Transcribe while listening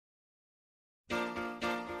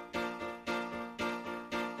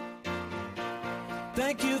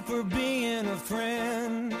Thank you for being a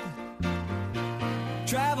friend.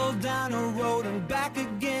 Travel down a road and back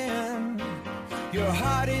again. Your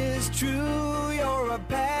heart is true, you're a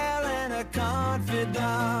pal and a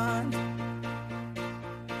confidant.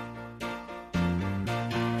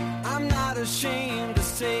 I'm not ashamed to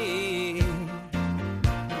say,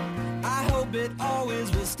 I hope it always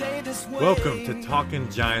will stay this way. Welcome to Talking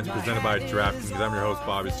Giants, presented by DraftKings. I'm your host,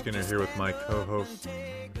 Bobby Skinner, here with my co-host,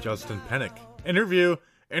 Justin Pennick. Interview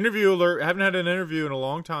alert. I haven't had an interview in a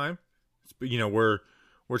long time. You know, we're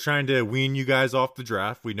trying to wean you guys off the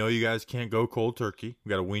draft. We know you guys can't go cold turkey. We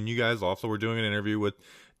got to wean you guys off. So we're doing an interview with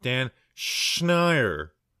Dan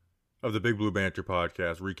Schneider of the Big Blue Banter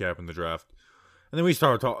podcast, recapping the draft. And then we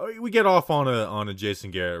start talking. We get off on a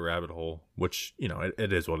Jason Garrett rabbit hole, which, you know,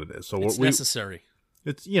 it is what it is. So it's necessary.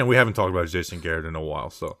 It's, you know, we haven't talked about Jason Garrett in a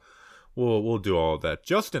while, so we'll do all of that.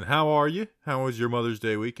 Justin, how are you? How was your Mother's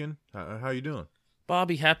Day weekend? How you doing?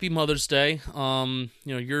 Bobby, happy Mother's Day. You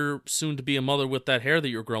know, you're soon to be a mother with that hair that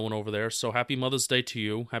you're growing over there. So happy Mother's Day to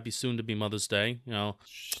you. Happy soon to be Mother's Day. You know,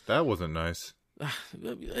 that wasn't nice.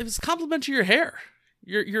 It was a compliment to your hair.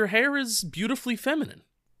 Your hair is beautifully feminine.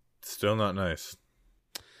 Still not nice.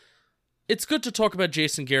 It's good to talk about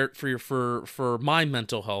Jason Garrett for my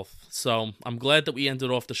mental health. So I'm glad that we ended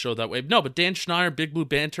off the show that way. No, but Dan Schneider, Big Blue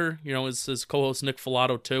Banter, you know, his co-host Nick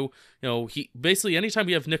Filato too. You know, he basically anytime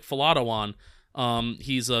we have Nick Filato on,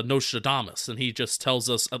 he's a Nostradamus, and he just tells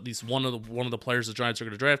us at least one of the players the Giants are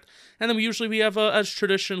going to draft. And then we have as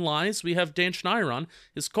tradition lies, we have Dan Schneider on,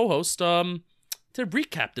 his co-host, to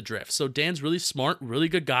recap the draft. So Dan's really smart, really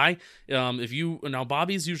good guy. Now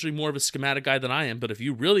Bobby's usually more of a schematic guy than I am, but if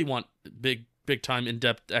you really want big time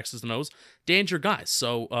in-depth X's and O's, Dan's your guy.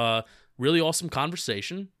 So really awesome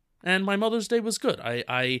conversation, and my Mother's Day was good.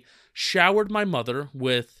 I showered my mother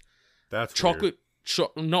with chocolate.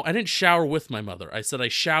 No, I didn't shower with my mother. I said I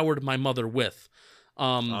showered my mother with.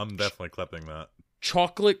 I'm definitely clipping that.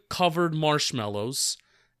 Chocolate-covered marshmallows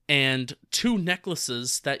and 2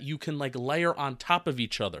 necklaces that you can like layer on top of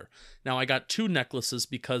each other. Now, I got 2 necklaces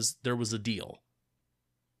because there was a deal.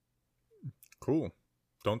 Cool.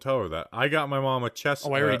 Don't tell her that. I got my mom a chess.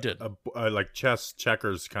 Oh, I already did. A like chess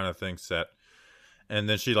checkers kind of thing set. And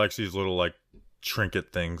then she likes these little like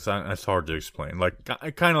trinket things. It's hard to explain. Like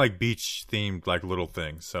kind of like beach themed like little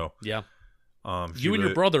things. So yeah. You and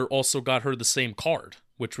your brother also got her the same card,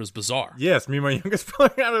 which was bizarre. Yes, me and my youngest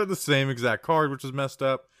brother got her the same exact card, which was messed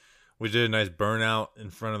up. We did a nice burnout in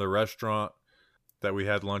front of the restaurant that we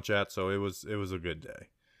had lunch at, so it was a good day.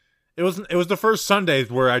 It was the first Sundays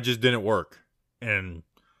where I just didn't work in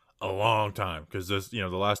a long time, because the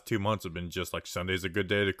last 2 months have been just like Sunday's a good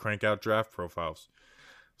day to crank out draft profiles.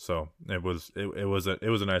 So it was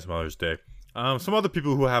a nice Mother's Day. Some other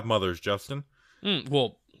people who have mothers, Justin.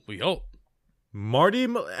 Well, we hope. Marty,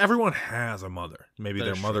 everyone has a mother. Maybe That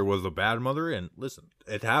their is mother true. was a bad mother, and listen,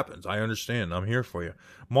 it happens. I understand. I'm here for you.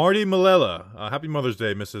 Marty Malella, happy Mother's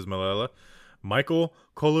Day, Mrs. Malella. Michael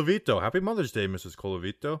Colavito, happy Mother's Day, Mrs.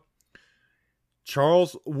 Colavito.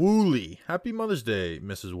 Charles Woolley, happy Mother's Day,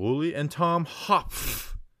 Mrs. Woolley. And Tom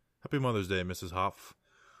Hopf, happy Mother's Day, Mrs. Hopf.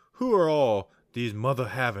 Who are all these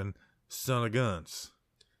mother-having son of guns?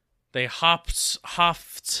 They hopped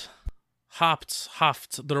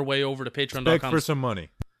their way over to patreon.com. Beg for some money.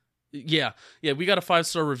 Yeah, we got a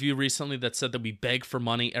 5-star review recently that said that we beg for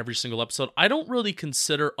money every single episode. I don't really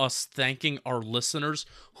consider us thanking our listeners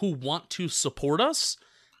who want to support us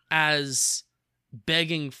as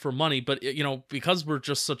begging for money, but you know, because we're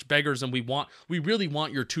just such beggars and we really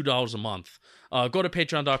want your $2 a month. Go to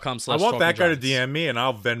patreon.com. I want that guy to DM me and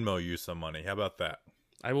I'll Venmo you some money. How about that?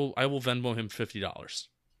 I will Venmo him $50.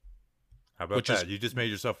 How about that? You just made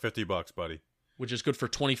yourself $50, buddy. Which is good for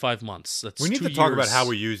 25 months. That's we need 2 to talk years. about how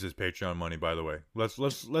we use this Patreon money, by the way. Let's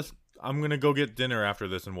I'm gonna go get dinner after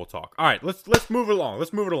this and we'll talk. All right, let's move it along.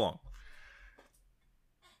 Let's move it along.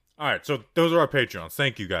 All right, so those are our Patreons.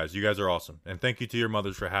 Thank you guys. You guys are awesome. And thank you to your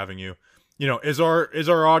mothers for having you. You know, is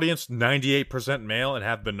our audience 98% male and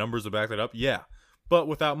have the numbers to back that up? Yeah. But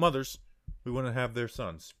without mothers, we wouldn't have their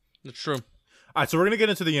sons. That's true. All right, so we're going to get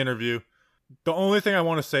into the interview. The only thing I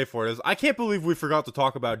want to say for it is I can't believe we forgot to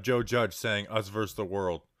talk about Joe Judge saying us versus the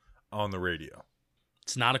world on the radio.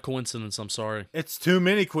 It's not a coincidence, I'm sorry. It's too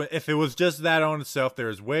many. If it was just that on itself, there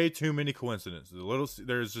is way too many coincidences.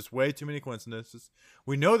 There's just way too many coincidences.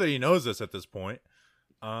 We know that he knows this at this point.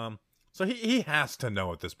 So he has to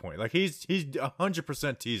know at this point. Like he's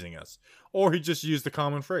 100% teasing us, or he just used the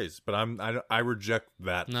common phrase. But I reject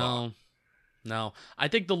that. No. I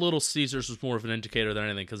think the Little Caesars was more of an indicator than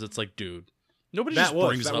anything, because it's like, dude, nobody that just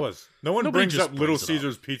brings up. No one brings up Little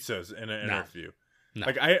Caesars pizzas in an interview. No.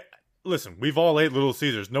 Like listen, we've all ate Little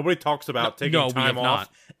Caesars. Nobody talks about taking No, we time have off not.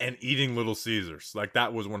 and eating Little Caesars. Like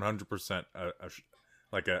that was 100%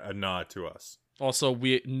 a nod to us. Also,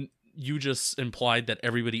 you just implied that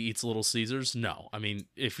everybody eats Little Caesars. No, I mean,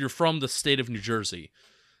 if you're from the state of New Jersey,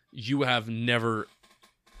 you have never,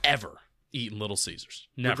 ever eaten Little Caesars.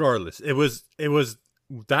 Never. Regardless, it was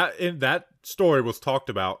that story was talked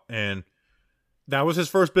about, and that was his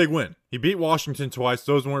first big win. He beat Washington twice.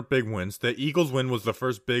 Those weren't big wins. The Eagles win was the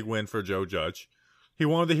first big win for Joe Judge. He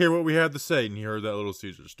wanted to hear what we had to say, and he heard that Little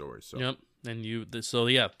Caesars story. So Yep. And so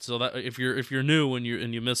that if you're new and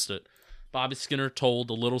you missed it, Bobby Skinner told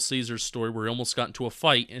the Little Caesars story where he almost got into a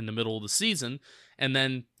fight in the middle of the season, and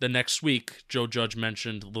then the next week Joe Judge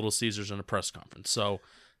mentioned Little Caesars in a press conference. So,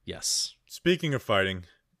 yes. Speaking of fighting,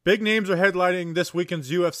 big names are headlining this weekend's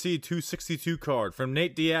UFC 262 card. From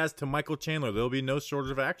Nate Diaz to Michael Chandler, there will be no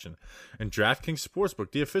shortage of action. And DraftKings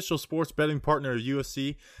Sportsbook, the official sports betting partner of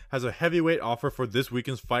UFC, has a heavyweight offer for this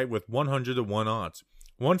weekend's fight with 100 to 1 odds.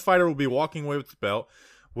 One fighter will be walking away with the belt.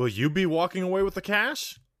 Will you be walking away with the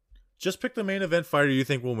cash? Just pick the main event fighter you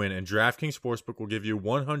think will win, and DraftKings Sportsbook will give you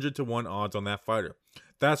 100 to 1 odds on that fighter.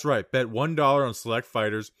 That's right, bet $1 on select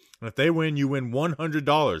fighters, and if they win, you win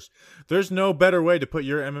 $100. There's no better way to put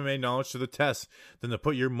your MMA knowledge to the test than to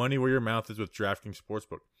put your money where your mouth is with DraftKings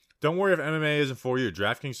Sportsbook. Don't worry if MMA isn't for you.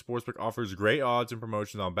 DraftKings Sportsbook offers great odds and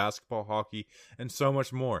promotions on basketball, hockey, and so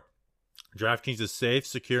much more. DraftKings is safe,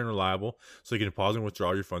 secure, and reliable, so you can deposit and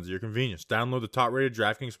withdraw your funds at your convenience. Download the top-rated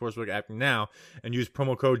DraftKings Sportsbook app now and use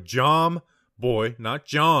promo code JOMBOY, not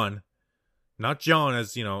John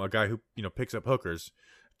as, a guy who, picks up hookers.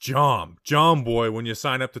 JOMBOY when you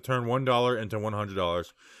sign up to turn $1 into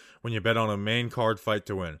 $100 when you bet on a main card fight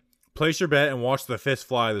to win. Place your bet and watch the fist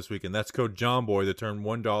fly this weekend. That's code JOMBOY to turn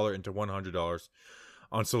 $1 into $100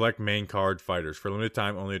 on select main card fighters for limited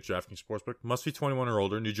time only at DraftKings Sportsbook. Must be 21 or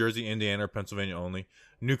older. New Jersey, Indiana, or Pennsylvania only.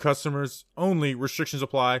 New customers only. Restrictions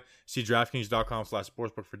apply. See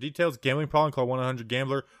DraftKings.com/sportsbook for details. Gambling problem? Call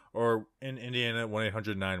 1-800-GAMBLER or in Indiana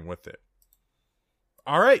 1-800-9-WITH-IT.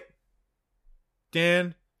 All right.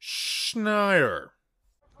 Dan Schneider.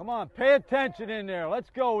 Come on, pay attention in there. Let's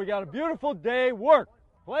go. We got a beautiful day. Work.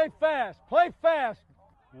 Play fast. Play fast.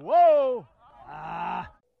 Whoa.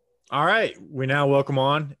 All right, we now welcome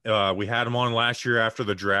on. We had him on last year after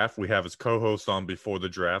the draft. We have his co-host on before the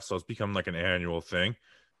draft, so it's become like an annual thing.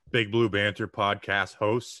 Big Blue Banter podcast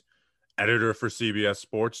host, editor for CBS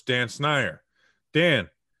Sports, Dan Snyder. Dan,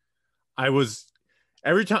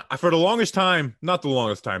 every time for the longest time, not the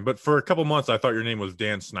longest time, but for a couple months, I thought your name was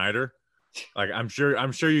Dan Snyder. Like I'm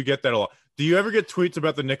sure you get that a lot. Do you ever get tweets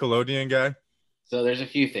about the Nickelodeon guy? So there's a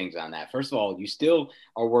few things on that. First of all, you still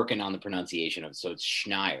are working on the pronunciation of, so it's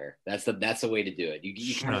Schneider. That's the way to do it. You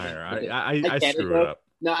Schneider. I screwed it up.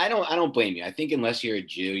 No, I don't blame you. I think unless you're a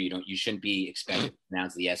Jew, you shouldn't be expected to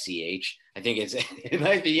pronounce the SCH. I think it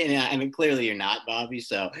might be, I mean, clearly you're not, Bobby.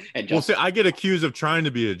 So, and well, see, I get accused of trying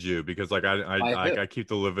to be a Jew because I keep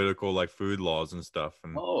the Levitical food laws and stuff.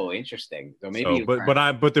 And oh, interesting. So maybe,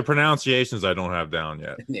 but the pronunciations I don't have down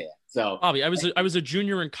yet. Yeah. So Bobby, I was a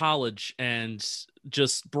junior in college and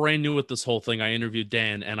just brand new with this whole thing. I interviewed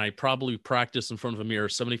Dan, and I probably practiced in front of a mirror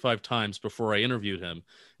 75 times before I interviewed him.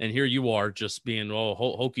 And here you are, just being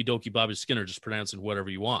hokey dokey Bobby Skinner, just pronouncing whatever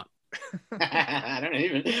you want. I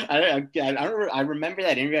remember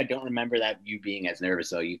that interview. I don't remember that you being as nervous.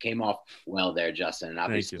 So you came off well there, Justin. And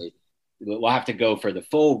obviously, we'll have to go for the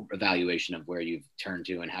full evaluation of where you've turned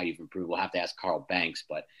to and how you've improved. We'll have to ask Carl Banks,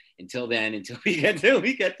 but until then, until we get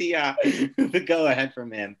the go ahead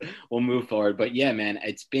from him, we'll move forward. But yeah, man,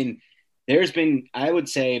 there's been, I would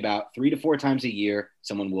say about 3 to 4 times a year,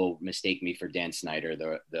 someone will mistake me for Dan Snyder,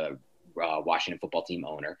 the Washington football team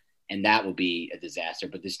owner. And that will be a disaster.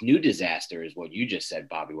 But this new disaster is what you just said,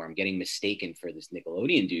 Bobby, where I'm getting mistaken for this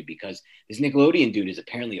Nickelodeon dude, because this Nickelodeon dude is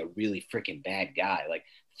apparently a really freaking bad guy. Like,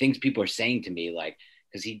 things people are saying to me, like,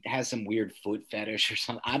 because he has some weird foot fetish or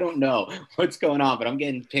something. I don't know what's going on, but I'm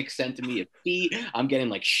getting pics sent to me of feet. I'm getting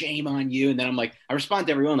like, shame on you. And then I'm like, I respond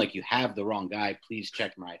to everyone like, you have the wrong guy. Please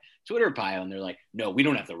check my Twitter bio. And they're like, no, we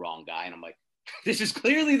don't have the wrong guy. And I'm like, this is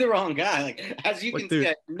clearly the wrong guy. Like, as you can see, it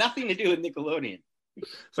has nothing to do with Nickelodeon.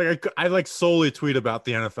 It's like I solely tweet about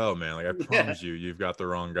the NFL, man. Like, I promise you've got the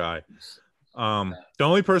wrong guy. The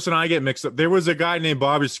only person I get mixed up, there was a guy named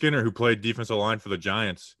Bobby Skinner who played defensive line for the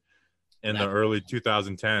Giants in the early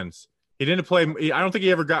 2010s. He didn't play. I don't think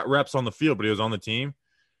he ever got reps on the field, but he was on the team.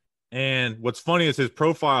 And what's funny is his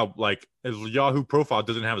profile, like his Yahoo profile,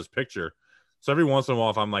 doesn't have his picture. So every once in a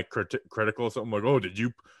while, if I'm like critical of something, like, oh, did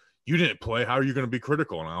you you didn't play. How are you going to be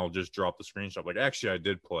critical? And I'll just drop the screenshot. Like, actually, I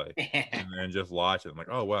did play. And then just watch it. I'm like,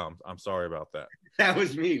 oh, wow, I'm sorry about that. That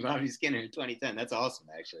was me, Bobby Skinner in 2010. That's awesome,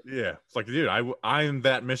 actually. Yeah. It's like, dude, I am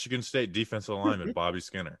that Michigan State defensive lineman, Bobby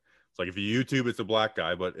Skinner. It's like, if you YouTube, it's a black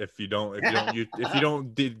guy. But if you don't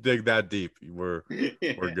dig that deep, we're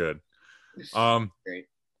good. Great.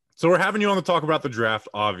 So we're having you on to talk about the draft.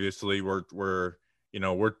 Obviously, we're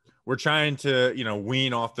trying to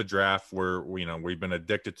wean off the draft. We've been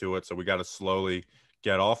addicted to it, so we got to slowly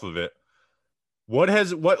get off of it. What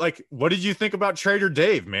did you think about Trader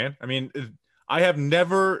Dave, man? I mean, I have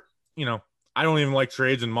never, I don't even like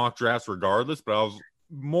trades and mock drafts regardless, but I was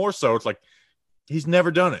more so. It's like he's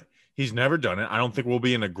never done it. I don't think we'll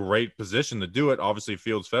be in a great position to do it. Obviously,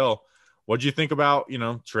 Fields fell. What do you think about,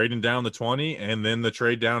 trading down the 20 and then the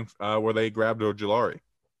trade down where they grabbed Ojulari?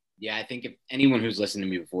 Yeah, I think if anyone who's listened to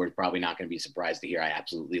me before is probably not going to be surprised to hear I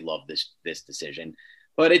absolutely love this decision.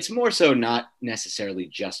 But it's more so not necessarily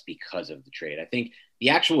just because of the trade. I think the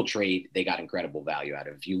actual trade, they got incredible value out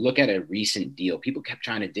of. If you look at a recent deal, people kept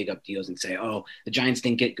trying to dig up deals and say, oh, the Giants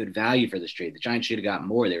didn't get good value for this trade. The Giants should have got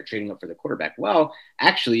more. They were trading up for the quarterback. Well,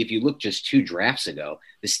 actually, if you look just 2 drafts ago,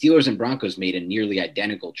 the Steelers and Broncos made a nearly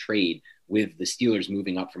identical trade with the Steelers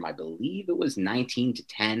moving up from, I believe it was 19 to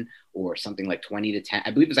 10 or something like 20 to 10.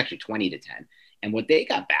 I believe it was actually 20 to 10. And what they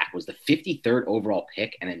got back was the 53rd overall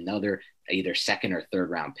pick and another either second or third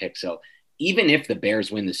round pick. So even if the Bears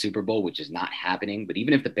win the Super Bowl, which is not happening, but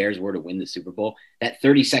even if the Bears were to win the Super Bowl, that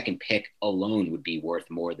 32nd pick alone would be worth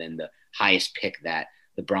more than the highest pick that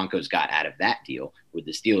the Broncos got out of that deal with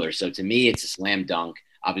the Steelers. So to me, it's a slam dunk,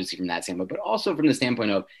 obviously from that standpoint, but also from the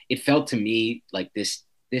standpoint of it felt to me like this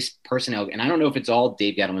personnel, and I don't know if it's all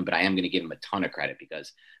Dave Gettleman, but I am going to give him a ton of credit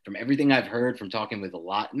because from everything I've heard from talking with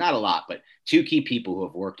not a lot, but 2 key people who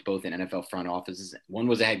have worked both in NFL front offices. One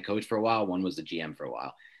was a head coach for a while. One was the GM for a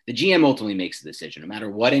while. The GM ultimately makes the decision, no matter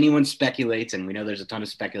what anyone speculates. And we know there's a ton of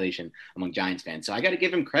speculation among Giants fans. So I got to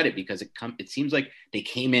give him credit because it seems like they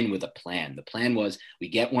came in with a plan. The plan was we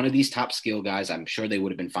get one of these top skill guys. I'm sure they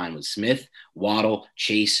would have been fine with Smith, Waddle,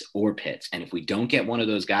 Chase, or Pitts. And if we don't get one of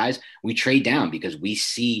those guys, we trade down because we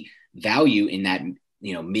see value in that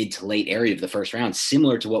mid to late area of the first round,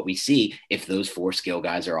 similar to what we see if those 4 skill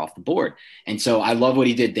guys are off the board. And so I love what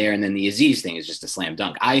he did there. And then the Azeez thing is just a slam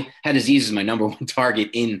dunk. I had Azeez as my number 1 target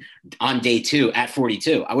on day 2 at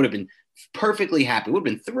 42. I would have been perfectly happy. Would have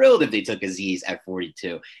been thrilled if they took Azeez at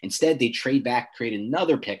 42. Instead, they trade back, create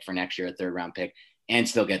another pick for next year, a 3rd round pick, and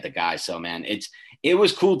still get the guy. So man, it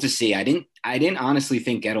was cool to see. I didn't honestly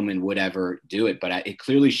think Gettleman would ever do it, but it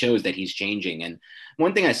clearly shows that he's changing. And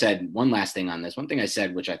one last thing on this, one thing I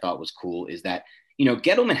said, which I thought was cool, is that,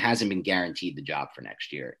 Gettleman hasn't been guaranteed the job for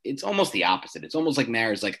next year. It's almost the opposite. It's almost like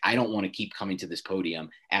Mara's like, I don't want to keep coming to this podium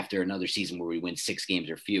after another season where we win 6 games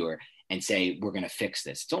or fewer and say, we're going to fix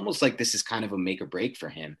this. It's almost like this is kind of a make or break for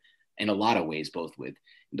him in a lot of ways, both with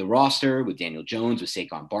the roster, with Daniel Jones, with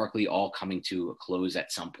Saquon Barkley, all coming to a close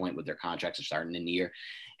at some point with their contracts are starting in the year.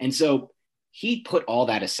 And so he put all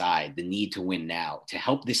that aside, the need to win now, to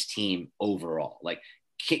help this team overall. Like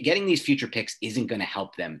getting these future picks isn't going to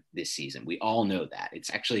help them this season. We all know that.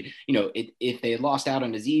 It's actually, if they had lost out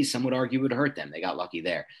on Azeez, some would argue it would hurt them. They got lucky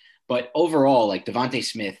there. But overall, like Devontae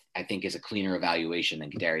Smith, I think is a cleaner evaluation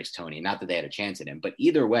than Kadarius Toney. Not that they had a chance at him, but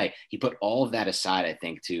either way, he put all of that aside, I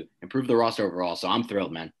think, to improve the roster overall. So I'm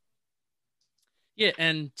thrilled, man. Yeah,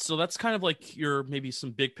 and so that's kind of like your maybe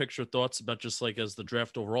some big picture thoughts about just like as the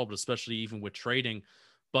draft overall, but especially even with trading.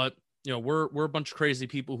 But we're a bunch of crazy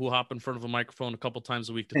people who hop in front of a microphone a couple times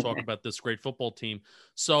a week to talk about this great football team.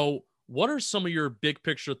 So what are some of your big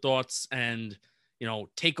picture thoughts and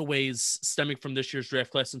takeaways stemming from this year's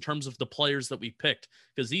draft class in terms of the players that we picked?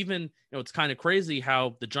 Because even, it's kind of crazy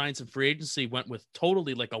how the Giants in free agency went with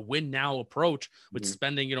totally like a win now approach with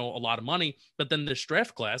spending, a lot of money. But then this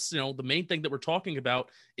draft class, the main thing that we're talking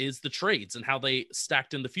about is the trades and how they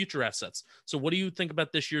stacked in the future assets. So what do you think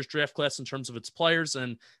about this year's draft class in terms of its players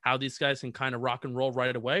and how these guys can kind of rock and roll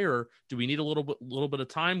right away? Or do we need a little bit of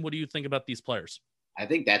time? What do you think about these players? I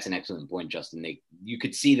think that's an excellent point, Justin. You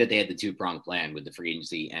could see that they had the 2-pronged plan with the free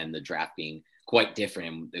agency and the draft being quite different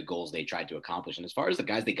in the goals they tried to accomplish. And as far as the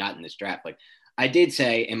guys they got in this draft, like I did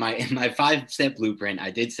say in my 5-step blueprint, I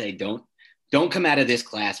did say don't come out of this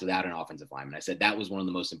class without an offensive lineman. I said that was one of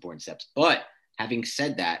the most important steps. But having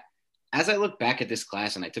said that, as I look back at this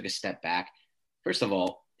class and I took a step back, first of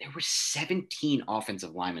all, there were 17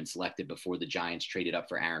 offensive linemen selected before the Giants traded up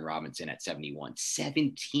for Aaron Robinson at 71.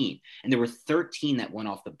 17. And there were 13 that went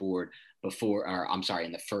off the board in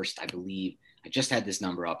the first, I believe, I just had this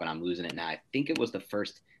number up and I'm losing it now. I think it was the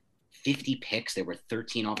first 50 picks. There were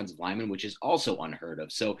 13 offensive linemen, which is also unheard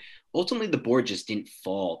of. So ultimately, the board just didn't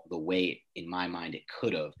fall the way, in my mind, it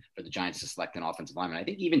could have for the Giants to select an offensive lineman. I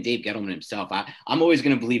think even Dave Gettleman himself, I'm always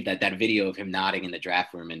going to believe that video of him nodding in the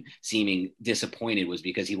draft room and seeming disappointed was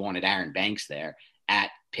because he wanted Aaron Banks there at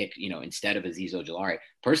pick, instead of Azeez Ojulari.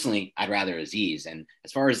 Personally, I'd rather Azeez. And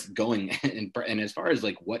as far as going and as far as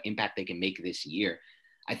like what impact they can make this year,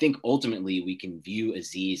 I think ultimately we can view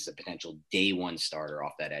Azeez as a potential day one starter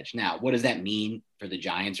off that edge. Now, what does that mean for the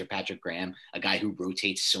Giants or Patrick Graham, a guy who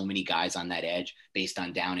rotates so many guys on that edge based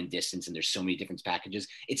on down and distance, and there's so many different packages?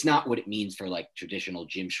 It's not what it means for like traditional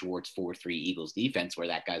Jim Schwartz 4-3 Eagles defense, where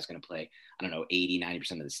that guy's going to play, 80,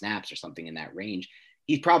 90% of the snaps or something in that range.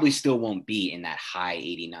 He probably still won't be in that high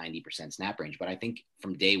 80, 90% snap range, but I think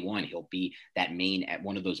from day one, he'll be that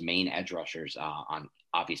one of those main edge rushers on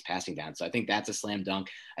obvious passing down. So I think that's a slam dunk.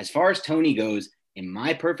 As far as Toney goes, in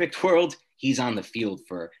my perfect world, he's on the field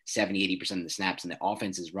for 70, 80% of the snaps, and the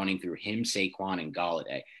offense is running through him, Saquon, and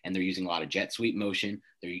Golladay. And they're using a lot of jet sweep motion.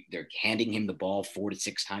 They're handing him the ball 4 to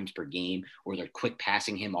 6 times per game, or they're quick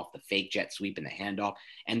passing him off the fake jet sweep and the handoff.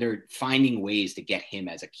 And they're finding ways to get him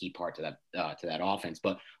as a key part to that offense.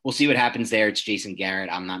 But we'll see what happens there. It's Jason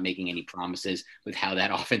Garrett. I'm not making any promises with how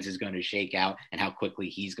that offense is going to shake out and how quickly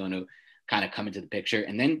he's going to kind of come into the picture.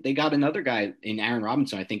 And then they got another guy in Aaron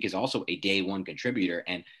Robinson, I think is also a day one contributor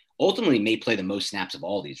and ultimately may play the most snaps of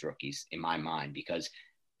all these rookies in my mind, because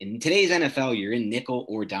in today's NFL, you're in nickel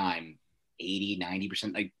or dime 80,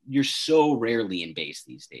 90%. Like, you're so rarely in base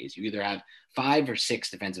these days. You either have 5 or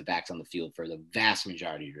 6 defensive backs on the field for the vast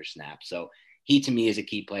majority of your snaps. So he, to me, is a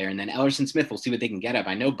key player. And then Ellerson Smith, we'll see what they can get up.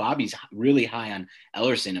 I know Bobby's really high on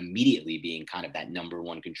Ellerson immediately being kind of that number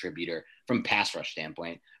one contributor from pass rush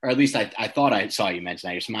standpoint, or at least I thought I saw you mention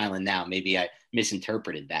that. You're smiling now. Maybe I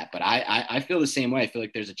misinterpreted that, but I feel the same way. I feel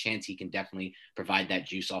like there's a chance he can definitely provide that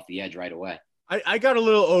juice off the edge right away. I got a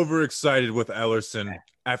little overexcited with Ellerson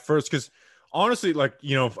at first because honestly, like,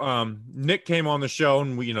 Nick came on the show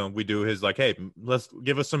and we do his like, hey, let's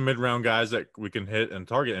give us some mid-round guys that we can hit and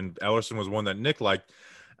target. And Ellerson was one that Nick liked.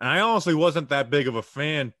 And I honestly wasn't that big of a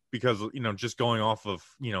fan because, just going off of,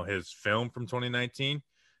 his film from 2019.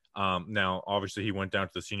 Now, obviously he went down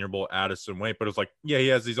to the Senior Bowl, added some weight, but it's like, yeah, he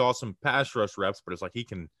has these awesome pass rush reps, but it's like he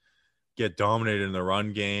can get dominated in the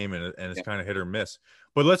run game and it's kind of hit or miss.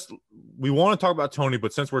 But we want to talk about Toney,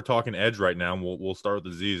 but since we're talking edge right now, we'll start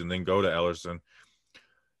with Azeez and then go to Ellerson.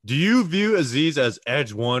 Do you view Azeez as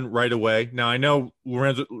edge one right away? Now, I know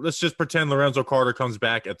let's just pretend Lorenzo Carter comes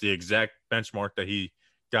back at the exact benchmark that he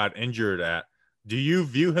got injured at. Do you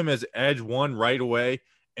view him as edge one right away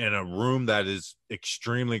in a room that is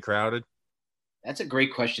extremely crowded? That's a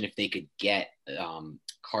great question. If they could get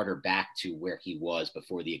Carter back to where he was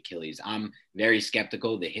before the Achilles, I'm very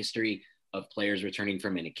skeptical. The history of players returning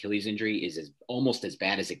from an Achilles injury is almost as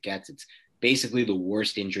bad as it gets. It's basically the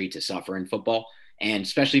worst injury to suffer in football. And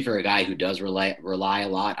especially for a guy who does rely a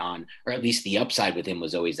lot on, or at least the upside with him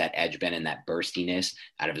was always that edge bend and that burstiness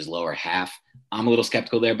out of his lower half. I'm a little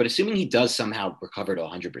skeptical there, but assuming he does somehow recover to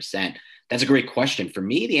 100%, that's a great question. For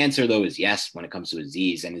me, the answer, though, is yes when it comes to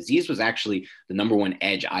Azeez. And Azeez was actually the number one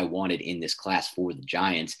edge I wanted in this class for the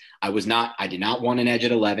Giants. I did not want an edge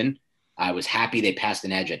at 11. I was happy they passed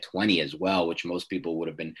an edge at 20 as well, which most people would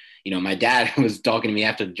have been. My dad was talking to me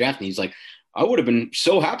after the draft, and he's like, I would have been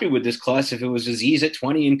so happy with this class if it was Azeez at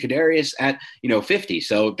 20 and Kadarius at, 50.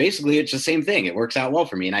 So basically it's the same thing. It works out well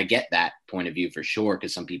for me. And I get that point of view for sure,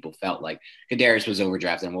 because some people felt like Kadarius was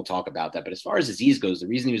overdrafted, and we'll talk about that. But as far as Azeez goes, the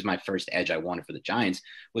reason he was my first edge I wanted for the Giants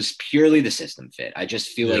was purely the system fit. I just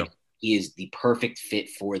feel like he is the perfect fit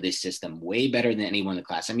for this system, way better than anyone in the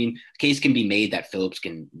class. I mean, a case can be made that Phillips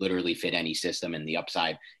can literally fit any system, and the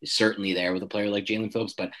upside is certainly there with a player like Jalen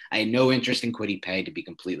Phillips, but I had no interest in Kwity Paye, to be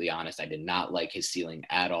completely honest. I did not like his ceiling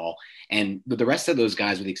at all. And with the rest of those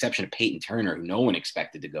guys, with the exception of Peyton Turner, who no one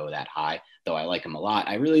expected to go that high, though I like him a lot,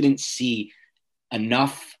 I really didn't see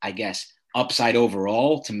enough, I guess, upside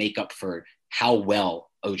overall to make up for how well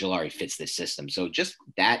Ojulari fits this system. So just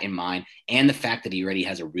that in mind, and the fact that he already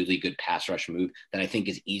has a really good pass rush move that I think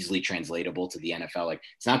is easily translatable to the NFL. Like,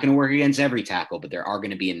 it's not going to work against every tackle, but there are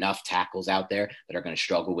going to be enough tackles out there that are going to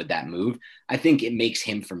struggle with that move. I think it makes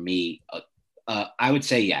him, for me, I would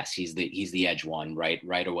say yes, he's the edge one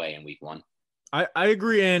right away in week one. I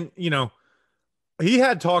agree, and he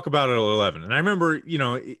had talk about it at 11, and I remember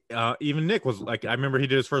even Nick was like, I remember he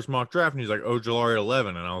did his first mock draft, and he's like Ojulari at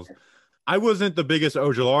 11, and I wasn't the biggest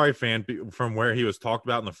Ojulari fan from where he was talked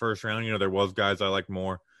about in the first round. There was guys I liked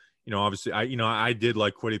more. Obviously, I did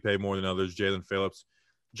like Kwity Paye more than others. Jalen Phillips,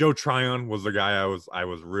 Joe Tryon was the guy I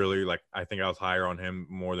was really like. I think I was higher on him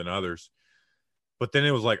more than others. But then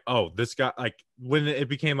it was like, oh, this guy, like when it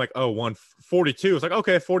became like, oh, 142, it's like,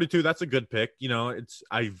 okay, 42, that's a good pick.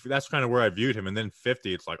 That's kind of where I viewed him. And then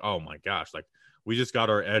 50, it's like, oh my gosh, like we just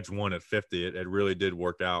got our edge one at 50. It really did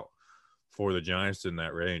work out for the Giants in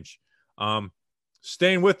that range.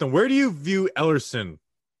 Staying with them, where do you view Ellerson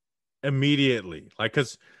immediately? Like,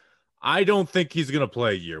 because I don't think he's going to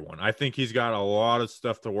play year one. I think he's got a lot of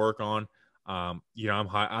stuff to work on. I'm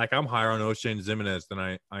higher on O'Shane Ximines than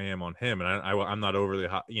I am on him, and I'm not overly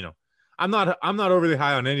high. I'm not overly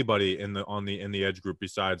high on anybody in the edge group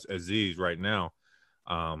besides Azeez right now.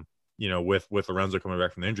 With Lorenzo coming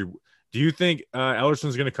back from the injury, do you think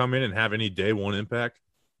Ellerson's going to come in and have any day one impact?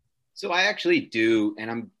 So I actually do, and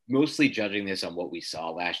I'm mostly judging this on what we saw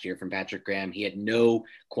last year from Patrick Graham. He had no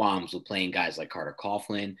qualms with playing guys like Carter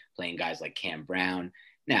Coughlin, playing guys like Cam Brown.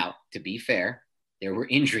 Now, to be fair, there were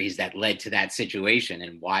injuries that led to that situation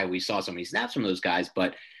and why we saw so many snaps from those guys.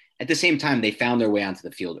 But at the same time, they found their way onto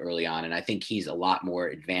the field early on. And I think he's a lot more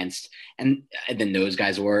advanced than those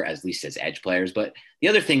guys were, at least as edge players. But the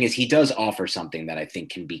other thing is he does offer something that I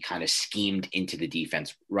think can be kind of schemed into the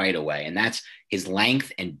defense right away. And that's his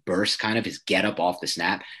length and burst, kind of his get up off the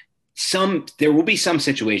snap. There will be some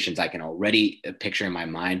situations I can already picture in my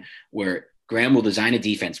mind where Graham will design a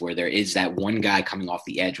defense where there is that one guy coming off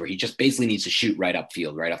the edge where he just basically needs to shoot right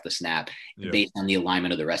upfield, right off the snap, based on the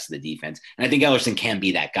alignment of the rest of the defense. And I think Ellerson can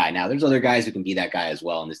be that guy. Now, there's other guys who can be that guy as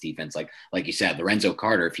well in this defense. Like you said, Lorenzo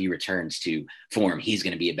Carter, if he returns to form, he's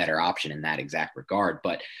going to be a better option in that exact regard.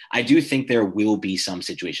 But I do think there will be some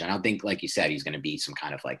situation. I don't think, like you said, he's going to be some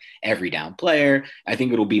kind of like every down player. I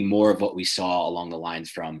think it'll be more of what we saw along the lines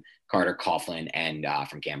from Carter Coughlin and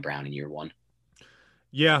from Cam Brown in year one.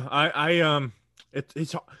 Yeah, I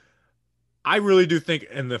really do think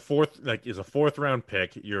in the fourth, like, is a fourth round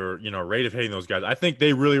pick, your rate of hitting those guys. I think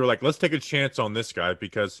they really were like, let's take a chance on this guy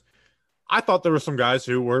because I thought there were some guys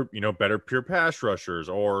who were, better pure pass rushers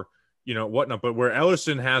or, whatnot. But where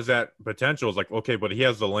Ellerson has that potential is like, okay, but he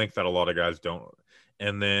has the length that a lot of guys don't.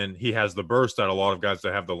 And then he has the burst that a lot of guys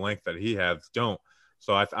that have the length that he has don't.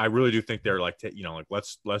 So I really do think they're like,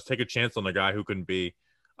 let's take a chance on the guy who can be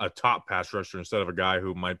a top pass rusher instead of a guy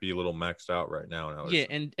who might be a little maxed out right now. Yeah,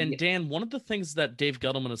 and Dan, one of the things that Dave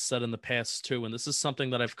Gettleman has said in the past too, and this is something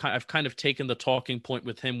that I've kind of taken the talking point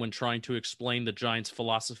with him when trying to explain the Giants'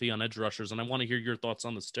 philosophy on edge rushers, and I want to hear your thoughts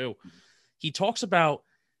on this too. He talks about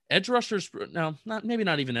edge rushers, now maybe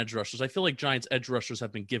not even edge rushers. I feel like Giants edge rushers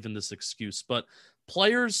have been given this excuse, but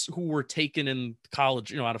players who were taken in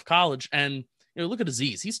college, out of college, and look at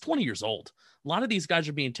Azeez. He's 20 years old. A lot of these guys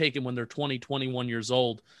are being taken when they're 20, 21 years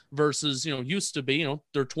old versus, used to be,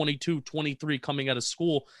 they're 22, 23 coming out of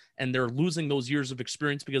school and they're losing those years of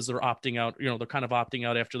experience because they're opting out, they're kind of opting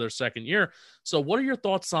out after their second year. So what are your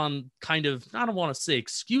thoughts on kind of, I don't want to say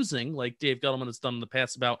excusing like Dave Gettleman has done in the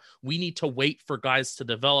past about we need to wait for guys to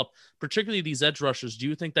develop, particularly these edge rushers. Do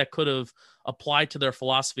you think that could have applied to their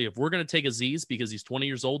philosophy of we're going to take Azeez because he's 20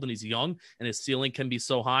 years old and he's young and his ceiling can be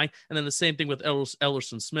so high? And then the same thing with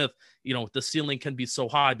Ellerson Smith, the ceiling can be so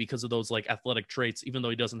high because of those like athletic traits, even though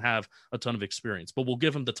he doesn't have a ton of experience, but we'll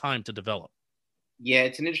give him the time to develop. Yeah,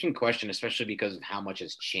 it's an interesting question, especially because of how much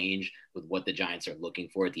has changed with what the Giants are looking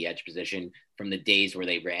for at the edge position from the days where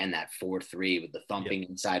they ran that 4-3 with the thumping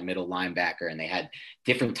inside middle linebacker and they had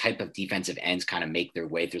different type of defensive ends kind of make their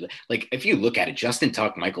way through. Like if you look at it, Justin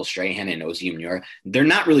Tuck, Michael Strahan, and Osi Umenyiora, they're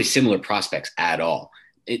not really similar prospects at all.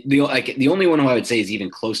 The only one who I would say is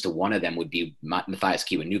even close to one of them would be Matthias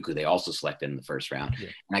Kiwanuka. They also selected in the first round. Yeah.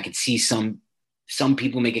 And I could see some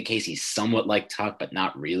people make a case he's somewhat like Tuck, but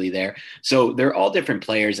not really there. So they're all different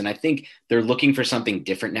players. And I think they're looking for something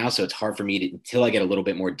different now. So it's hard for me to, until I get a little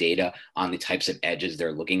bit more data on the types of edges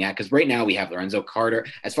they're looking at. Because right now we have Lorenzo Carter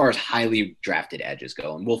as far as highly drafted edges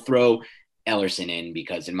go. And we'll throw Ellerson in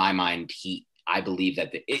because in my mind, I believe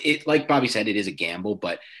that it like Bobby said, it is a gamble.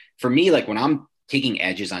 But for me, like when I'm taking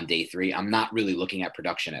edges on day 3, I'm not really looking at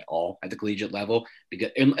production at all at the collegiate level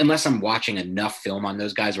because unless I'm watching enough film on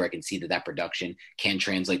those guys where I can see that production can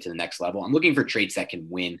translate to the next level, I'm looking for traits that can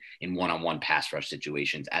win in one-on-one pass rush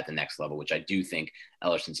situations at the next level, which I do think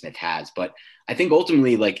Ellerson Smith has. But I think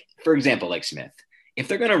ultimately, like, for example, like Smith, if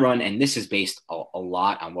they're going to run, and this is based a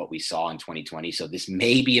lot on what we saw in 2020, so this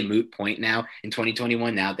may be a moot point now in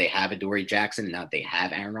 2021, now they have Adoree Jackson, now they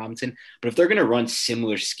have Aaron Robinson, but if they're going to run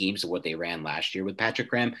similar schemes to what they ran last year with Patrick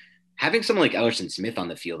Graham, having someone like Ellerson Smith on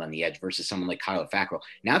the field on the edge versus someone like Kyler Fackrell.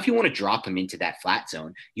 Now, if you want to drop him into that flat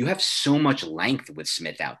zone, you have so much length with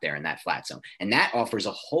Smith out there in that flat zone. And that offers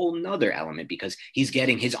a whole nother element because he's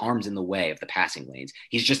getting his arms in the way of the passing lanes.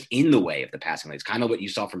 He's just in the way of the passing lanes, kind of what you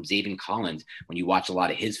saw from Zaven Collins when you watch a lot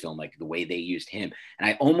of his film, like the way they used him. And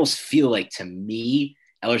I almost feel like, to me,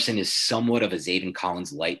 Ellerson is somewhat of a Zaven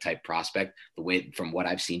Collins light type prospect, the way from what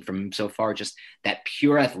I've seen from him so far. Just that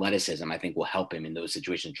pure athleticism, I think, will help him in those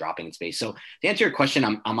situations, dropping in space. So to answer your question,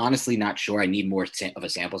 I'm honestly not sure. I need more of a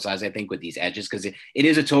sample size, I think, with these edges, because it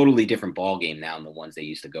is a totally different ball game now than the ones they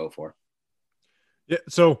used to go for. Yeah,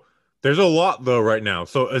 so there's a lot, though, right now.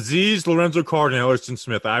 So Azeez, Lorenzo Carter, and Ellerson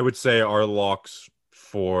Smith, I would say, are locks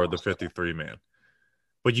for the 53-man.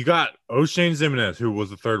 But you got O'Shane Ximines, who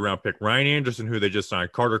was the third-round pick, Ryan Anderson, who they just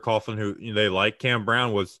signed, Carter Coughlin, who they like, Cam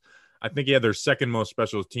Brown was, I think he had their second most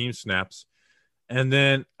special team snaps. And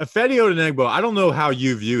then Ifeadi Odenigbo, I don't know how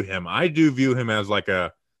you view him. I do view him as like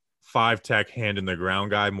a 5-tech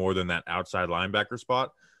hand-in-the-ground guy more than that outside linebacker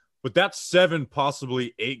spot. But that's 7,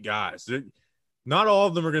 possibly 8 guys. Not all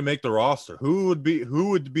of them are going to make the roster. Who would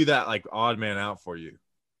be that like odd man out for you?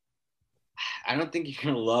 I don't think you're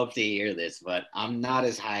going to love to hear this, but I'm not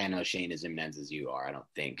as high on O'Shane Ximines as you are, I don't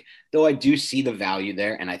think. Though I do see the value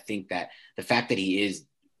there, and I think that the fact that he is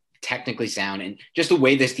technically sound and just the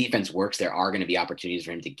way this defense works, there are going to be opportunities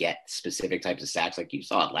for him to get specific types of sacks, like you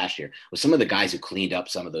saw it last year with some of the guys who cleaned up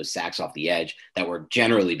some of those sacks off the edge that were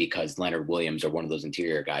generally because Leonard Williams or one of those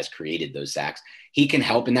interior guys created those sacks. He can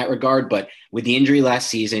help in that regard, but with the injury last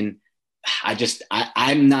season, I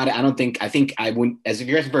think I wouldn't, as if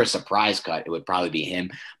you're asking for a surprise cut, it would probably be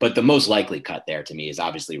him. But the most likely cut there to me is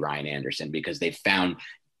obviously Ryan Anderson, because they found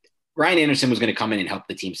Ryan Anderson was going to come in and help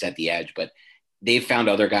the team set the edge, but they've found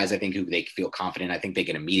other guys, I think, who they feel confident. I think they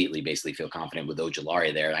can immediately basically feel confident with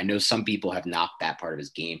Ojulari there. I know some people have knocked that part of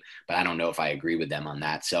his game, but I don't know if I agree with them on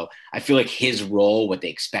that. So I feel like his role, what they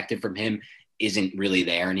expected from him, isn't really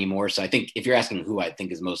there anymore. So I think if you're asking who I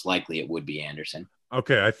think is most likely, it would be Anderson.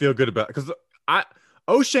 Okay, I feel good about it because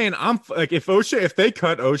O'Shane, I'm like if they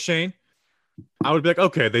cut O'Shane, I would be like,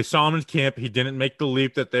 okay, they saw him in camp. He didn't make the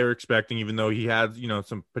leap that they were expecting, even though he had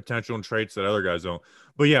some potential and traits that other guys don't.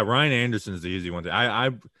 But yeah, Ryan Anderson is the easy one.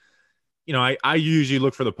 I usually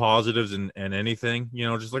look for the positives in anything.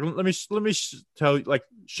 Just like let me tell you, like,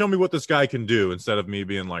 show me what this guy can do instead of me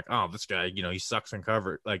being like, oh, this guy, he sucks in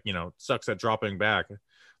cover, like sucks at dropping back.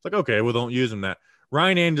 It's like, okay, well, don't use him that.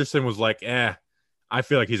 Ryan Anderson was like, I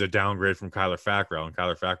feel like he's a downgrade from Kyler Fackrell, and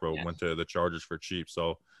Kyler Fackrell went to the Chargers for cheap.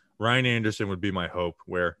 So Ryan Anderson would be my hope.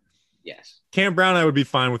 Where Cam Brown, I would be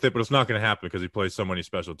fine with it, but it's not going to happen because he plays so many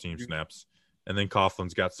special team snaps. And then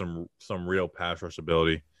Coughlin's got some real pass rush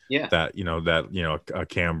ability. Yeah, that a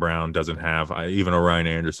Cam Brown doesn't have. Even a Ryan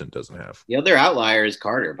Anderson doesn't have. The other outlier is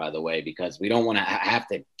Carter, by the way, because we don't want to have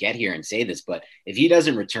to get here and say this, but if he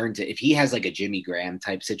doesn't return if he has like a Jimmy Graham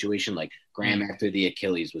type situation, like Graham after the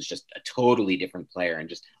Achilles was just a totally different player and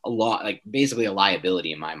just a lot, like basically a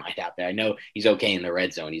liability in my mind out there. I know he's okay in the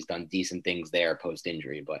red zone. He's done decent things there post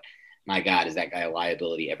injury, but my God, is that guy a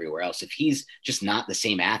liability everywhere else? If he's just not the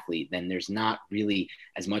same athlete, then there's not really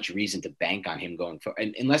as much reason to bank on him going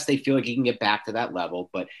forward, unless they feel like he can get back to that level.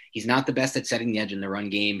 But he's not the best at setting the edge in the run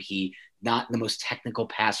game. He not the most technical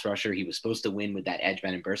pass rusher. He was supposed to win with that edge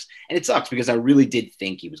bend and burst. And it sucks because I really did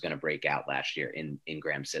think he was going to break out last year in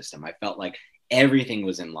Graham's system. I felt like everything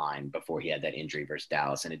was in line before he had that injury versus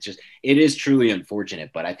Dallas. And it is truly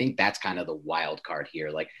unfortunate, but I think that's kind of the wild card here.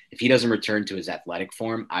 Like if he doesn't return to his athletic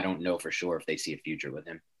form, I don't know for sure if they see a future with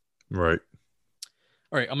him. Right.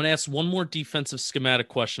 All right. I'm going to ask one more defensive schematic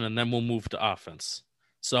question and then we'll move to offense.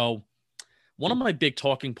 So one of my big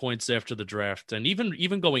talking points after the draft, and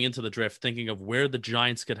even going into the draft, thinking of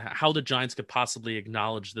how the Giants could possibly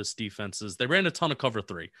acknowledge this defense, is they ran a ton of cover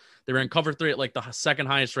 3. They ran cover 3 at like the second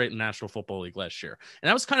highest rate in the National Football League last year. And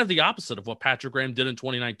that was kind of the opposite of what Patrick Graham did in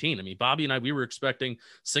 2019. I mean, Bobby and I, we were expecting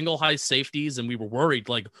single high safeties, and we were worried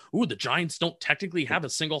like, ooh, the Giants don't technically have a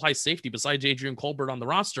single high safety besides Adrian Colbert on the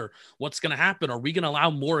roster. What's going to happen? Are we going to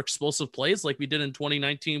allow more explosive plays like we did in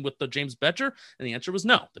 2019 with the James Betcher? And the answer was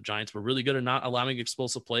no. The Giants were really good at not allowing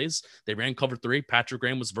explosive plays. They ran cover 3. Patrick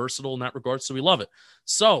Graham was versatile in that regard, so we love it.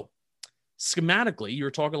 So schematically, you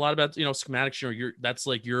were talking a lot about, schematics, that's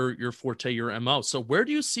like your forte, your MO. So where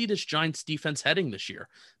do you see this Giants defense heading this year?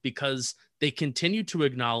 Because they continue to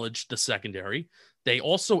acknowledge the secondary. They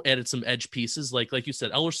also added some edge pieces. Like you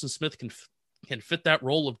said, Ellerson Smith can fit that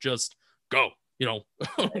role of just go.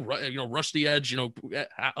 rush the edge,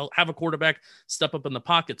 have a quarterback step up in the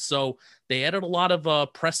pocket. So they added a lot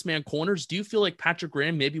of press man corners. Do you feel like Patrick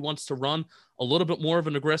Graham maybe wants to run a little bit more of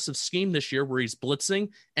an aggressive scheme this year where he's blitzing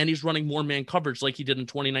and he's running more man coverage like he did in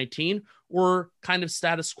 2019, or kind of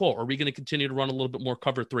status quo? Are we going to continue to run a little bit more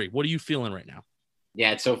cover 3? What are you feeling right now?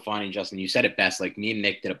 Yeah, it's so funny, Justin. You said it best. Like, me and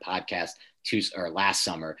Nick did a podcast last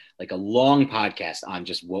summer, like a long podcast on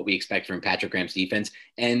just what we expect from Patrick Graham's defense.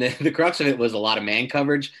 And the crux of it was a lot of man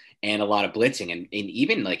coverage and a lot of blitzing. And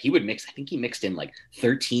even like he mixed in like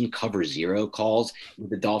 13 cover 0 calls with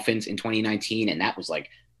the Dolphins in 2019. And that was like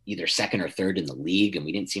either second or third in the league. And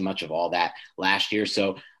we didn't see much of all that last year.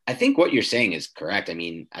 So I think what you're saying is correct. I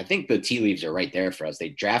mean, I think the tea leaves are right there for us. They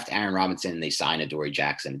draft Aaron Robinson and they sign Adoree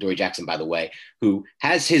Jackson. Adoree Jackson, by the way, who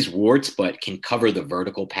has his warts, but can cover the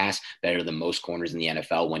vertical pass better than most corners in the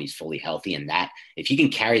NFL when he's fully healthy. And that, if he can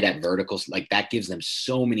carry that vertical, like that gives them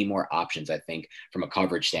so many more options, I think, from a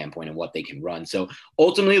coverage standpoint and what they can run. So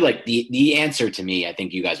ultimately, like the answer to me, I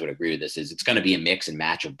think you guys would agree with this, is it's going to be a mix and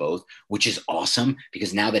match of both, which is awesome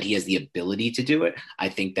because now that he has the ability to do it, I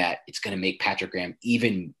think that it's going to make Patrick Graham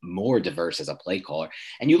even more diverse as a play caller.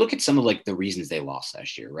 And you look at some of like the reasons they lost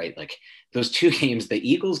last year, right? Like those 2 games, the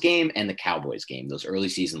Eagles game and the Cowboys game, those early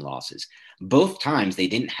season losses, both times they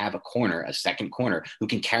didn't have a second corner who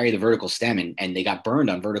can carry the vertical stem, and they got burned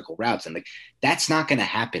on vertical routes. And like, that's not going to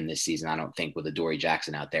happen this season, I don't think, with Adoree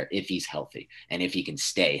Jackson out there, if he's healthy and if he can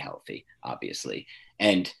stay healthy, obviously.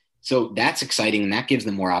 And so that's exciting, and that gives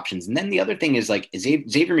them more options. And then the other thing is like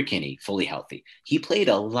Xavier McKinney, fully healthy. He played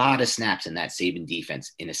a lot of snaps in that Saban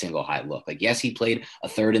defense in a single high look. Like, yes, he played a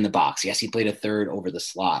third in the box. Yes, he played a third over the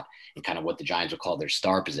slot in kind of what the Giants would call their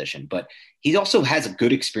star position. But he also has a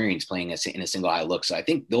good experience playing in a single high look. So I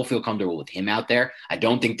think they'll feel comfortable with him out there. I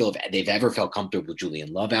don't think they've ever felt comfortable with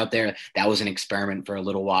Julian Love out there. That was an experiment for a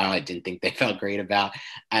little while. I didn't think they felt great about.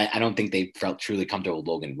 I don't think they felt truly comfortable with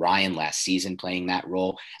Logan Ryan last season playing that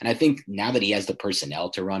role. And I think now that he has the personnel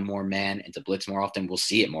to run more man and to blitz more often, we'll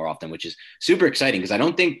see it more often, which is super exciting because I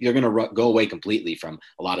don't think they're going to go away completely from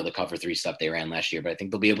a lot of the cover 3 stuff they ran last year, but I think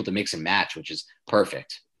they'll be able to mix and match, which is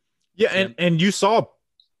perfect. Yeah, and you saw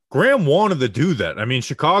Graham wanted to do that. I mean,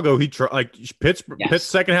 Chicago, he tried, like Pittsburgh, yes.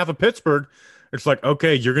 Second half of Pittsburgh, it's like,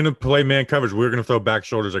 okay, you're going to play man coverage. We're going to throw back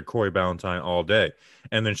shoulders at Corey Ballantyne all day.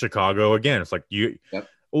 And then Chicago, again, it's like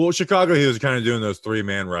well, Chicago, he was kind of doing those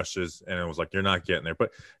 3-man rushes, and it was like, you're not getting there.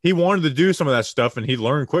 But he wanted to do some of that stuff, and he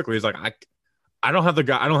learned quickly. He's like, I don't have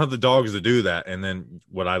the dogs to do that. And then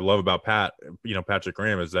what I love about Patrick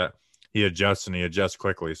Graham is that he adjusts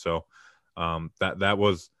quickly. So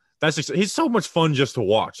he's so much fun just to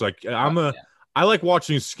watch. Like I like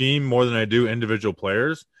watching scheme more than I do individual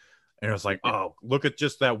players. And it's like, oh, look at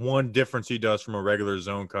just that one difference he does from a regular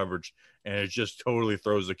zone coverage, and it just totally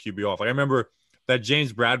throws the QB off. Like I remember that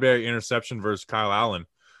James Bradbury interception versus Kyle Allen.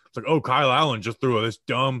 It's like, oh, Kyle Allen just threw this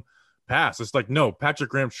dumb pass. It's like, no, Patrick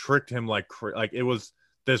Graham tricked him like it was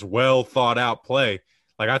this well thought out play.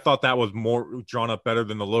 Like I thought that was more drawn up better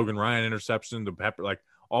than the Logan Ryan interception, the Pepper, like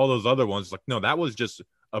all those other ones. Like, no, that was just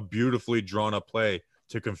a beautifully drawn up play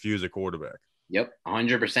to confuse a quarterback. Yep,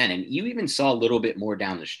 100%. And you even saw a little bit more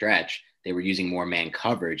down the stretch. They were using more man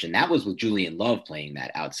coverage, and that was with Julian Love playing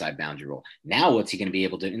that outside boundary role. Now what's he going to be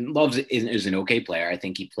able to – and Love is an okay player. I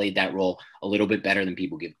think he played that role a little bit better than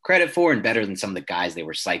people give credit for and better than some of the guys they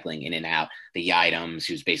were cycling in and out. The Yidams,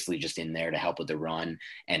 who's basically just in there to help with the run,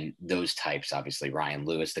 and those types, obviously Ryan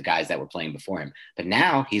Lewis, the guys that were playing before him. But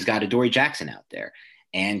now he's got Adoree Jackson out there.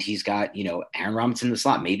 And he's got, Aaron Robinson in the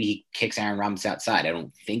slot. Maybe he kicks Aaron Robinson outside. I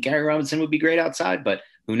don't think Aaron Robinson would be great outside, but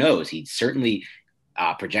who knows? He certainly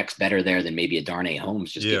projects better there than maybe a Darnay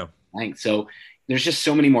Holmes. So there's just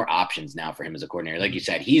so many more options now for him as a coordinator. Like you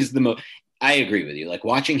said, he's the most – I agree with you. Like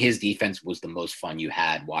watching his defense was the most fun you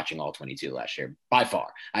had watching all 22 last year, by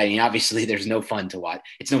far. I mean, obviously there's no fun to watch.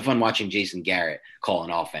 It's no fun watching Jason Garrett call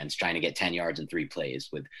an offense trying to get 10 yards in 3 plays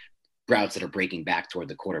with routes that are breaking back toward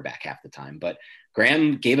the quarterback half the time. But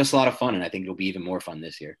Graham gave us a lot of fun, and I think it'll be even more fun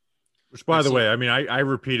this year. Which, by the way, I mean, I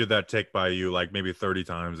repeated that take by you like maybe 30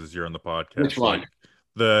 times this year on the podcast. Which one? Like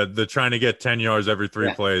the trying to get 10 yards every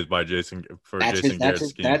 3 plays by Jason Garrett's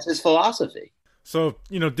scheme. That's his philosophy. So,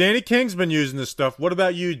 Danny King's been using this stuff. What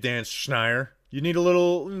about you, Dan Schneier? You need a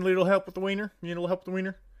little help with the wiener? You need a little help with the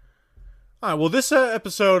wiener? All right, well, this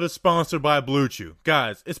episode is sponsored by Blue Chew.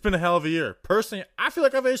 Guys, it's been a hell of a year. Personally, I feel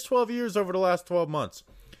like I've aged 12 years over the last 12 months.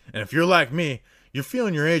 And if you're like me, you're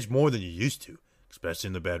feeling your age more than you used to, especially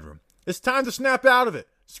in the bedroom. It's time to snap out of it.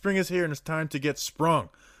 Spring is here, and it's time to get sprung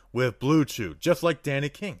with Blue Chew, just like Danny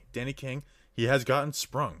King. Danny King, he has gotten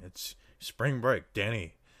sprung. It's spring break.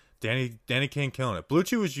 Danny Danny King killing it. Blue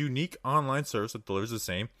Chew is a unique online service that delivers the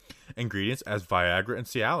same ingredients as Viagra and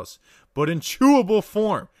Cialis, but in chewable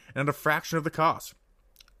form and at a fraction of the cost.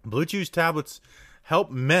 Blue Chew's tablets help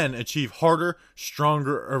men achieve harder,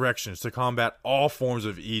 stronger erections to combat all forms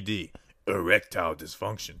of ED, erectile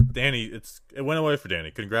dysfunction. Danny, it went away for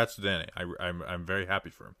Danny. Congrats to Danny. I'm very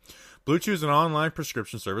happy for him. Blue Chew is an online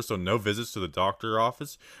prescription service, so no visits to the doctor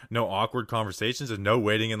office, no awkward conversations, and no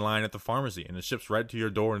waiting in line at the pharmacy. And it ships right to your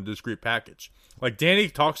door in a discreet package. Like, Danny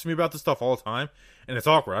talks to me about this stuff all the time, and it's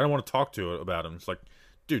awkward. I don't want to talk to it about him. It's like,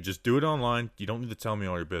 dude, just do it online. You don't need to tell me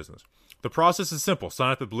all your business. The process is simple.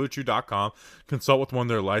 Sign up at BlueChew.com, consult with one of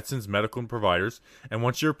their licensed medical providers, and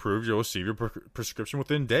once you're approved, you'll receive your prescription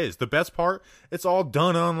within days. The best part, it's all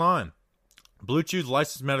done online. Blue Chew's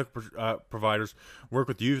licensed medical providers work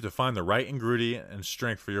with you to find the right ingredient and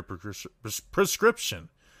strength for your prescription.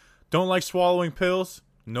 Don't like swallowing pills?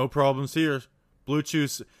 No problems here. Blue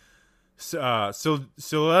Chew's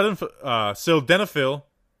sildenafil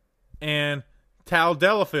and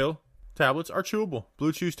taldefil tablets are chewable.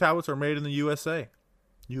 Blue Chew's tablets are made in the USA,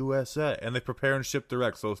 and they prepare and ship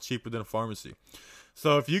direct, so it's cheaper than a pharmacy.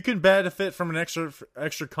 So if you can benefit from an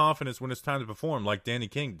extra confidence when it's time to perform, like Danny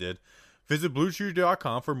King did, visit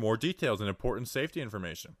BlueChew.com for more details and important safety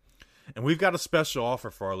information. And we've got a special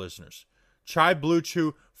offer for our listeners. Try Blue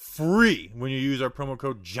Chew free when you use our promo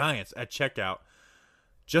code GIANTS at checkout.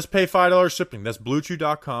 Just pay $5 shipping. That's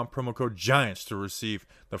BlueChew.com, promo code GIANTS to receive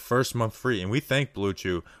the first month free. And we thank Blue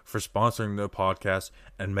Chew for sponsoring the podcast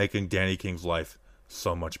and making Danny King's life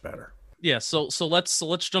so much better. Yeah, so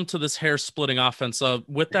let's jump to this hair splitting offense.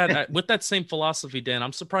 With that same philosophy, Dan,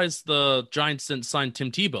 I'm surprised the Giants didn't sign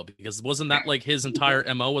Tim Tebow, because wasn't that like his entire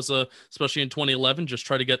MO especially in 2011, just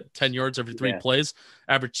try to get 10 yards every three plays,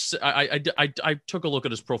 average. I took a look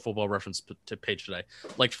at his Pro Football Reference page today,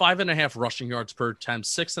 like 5.5 rushing yards per attempt,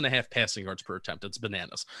 6.5 passing yards per attempt. It's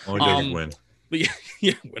bananas. Only doesn't win. But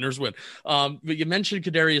yeah, winners win. But you mentioned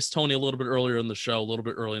Kadarius Toney a little bit earlier in the show, a little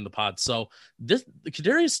bit early in the pod. So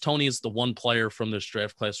Kadarius Toney is the one player from this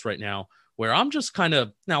draft class right now where I'm just kind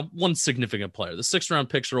of one significant player. The 6th round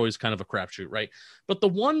picks are always kind of a crapshoot, right? But the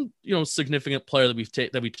one significant player that we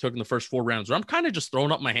took in the first 4 rounds, where I'm kind of just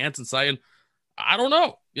throwing up my hands and saying, I don't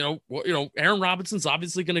know. Aaron Robinson's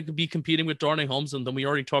obviously going to be competing with Darnay Holmes, and then we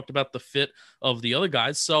already talked about the fit of the other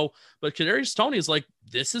guys. So, but Kadarius Toney is like,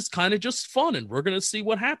 this is kind of just fun, and we're going to see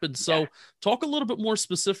what happens. So, talk a little bit more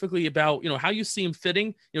specifically about how you see him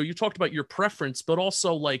fitting. You talked about your preference, but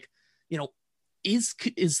also like, is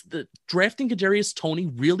the drafting Kadarius Toney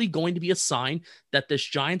really going to be a sign that this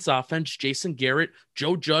Giants offense, Jason Garrett,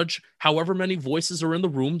 Joe Judge, however many voices are in the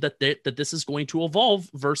room, that this is going to evolve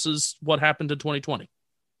versus what happened in 2020?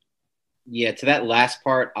 Yeah, to that last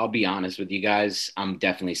part, I'll be honest with you guys. I'm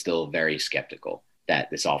definitely still very skeptical that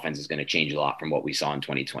this offense is going to change a lot from what we saw in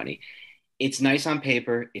 2020. It's nice on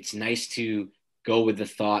paper. It's nice to go with the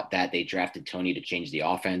thought that they drafted Toney to change the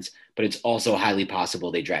offense, but it's also highly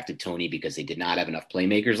possible they drafted Toney because they did not have enough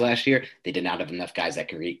playmakers last year. They did not have enough guys that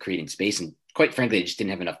could creating space. And quite frankly, they just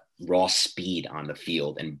didn't have enough raw speed on the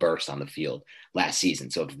field and burst on the field last season.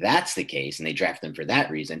 So if that's the case, and they draft them for that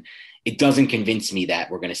reason, it doesn't convince me that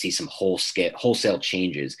we're going to see some wholesale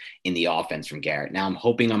changes in the offense from Garrett. Now I'm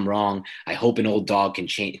hoping I'm wrong. I hope an old dog can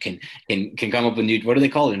come up with new, what do they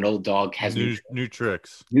call it? An old dog has new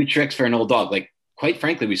tricks. New tricks for an old dog. Like, quite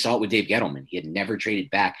frankly, we saw it with Dave Gettleman. He had never traded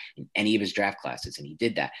back in any of his draft classes, and he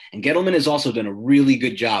did that. And Gettleman has also done a really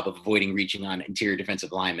good job of avoiding reaching on interior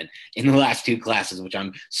defensive linemen in the last 2 classes, which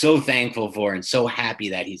I'm so thankful for and so happy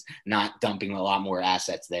that he's not dumping a lot more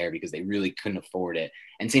assets there, because they really couldn't afford it.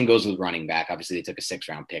 And same goes with running back. Obviously, they took a 6th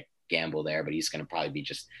round pick gamble there, but he's going to probably be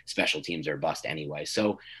just special teams or bust anyway.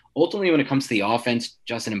 So ultimately, when it comes to the offense,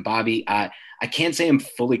 Justin and Bobby, I can't say I'm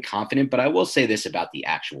fully confident, but I will say this about the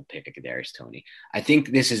actual pick of Kadarius Toney. I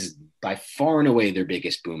think this is by far and away their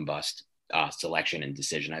biggest boom bust selection and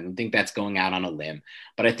decision. I don't think that's going out on a limb,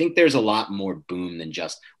 but I think there's a lot more boom than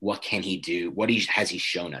just what can he do? What has he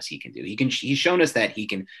shown us he can do? He's shown us that he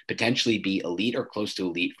can potentially be elite or close to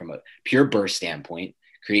elite from a pure burst standpoint,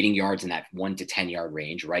 creating yards in that 1 to 10 yard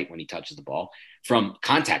range, right when he touches the ball. From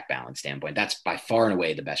contact balance standpoint, that's by far and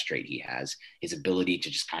away the best trait he has, his ability to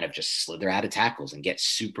just kind of just slither out of tackles and get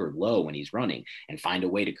super low when he's running and find a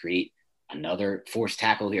way to create another forced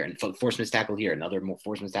tackle here and force miss tackle here, another more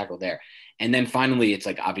force miss tackle there. And then finally, it's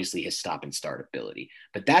like obviously his stop and start ability.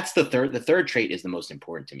 But that's the third trait is the most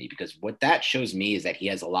important to me, because what that shows me is that he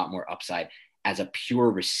has a lot more upside as a pure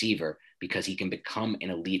receiver, because he can become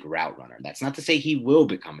an elite route runner. That's not to say he will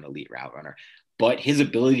become an elite route runner, but his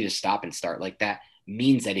ability to stop and start like that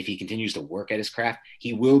means that if he continues to work at his craft,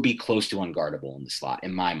 he will be close to unguardable in the slot,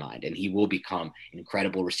 in my mind, and he will become an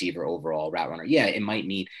incredible receiver, overall route runner. Yeah, it might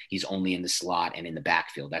mean he's only in the slot and in the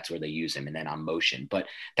backfield. That's where they use him, and then on motion. But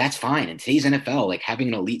that's fine. In today's NFL, like, having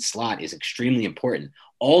an elite slot is extremely important.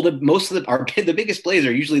 The biggest plays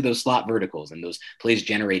are usually those slot verticals and those plays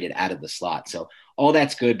generated out of the slot. So all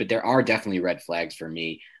that's good, but there are definitely red flags for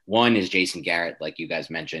me. One is Jason Garrett, like you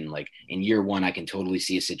guys mentioned. Like, in year one, I can totally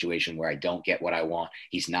see a situation where I don't get what I want.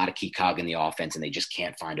 He's not a key cog in the offense, and they just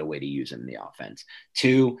can't find a way to use him in the offense.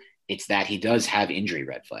 Two, it's that he does have injury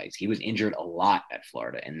red flags. He was injured a lot at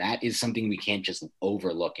Florida, and that is something we can't just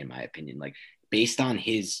overlook, in my opinion. Like, based on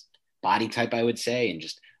his body type, I would say, and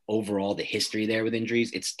just overall the history there with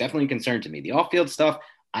injuries, it's definitely a concern to me. The off-field stuff,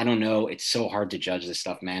 I don't know. It's so hard to judge this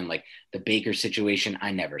stuff, man. Like, the Baker situation,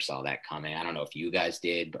 I never saw that coming. I don't know if you guys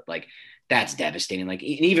did, but like, that's devastating. Like,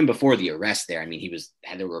 even before the arrest there, I mean,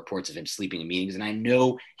 there were reports of him sleeping in meetings, and I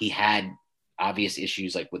know he had obvious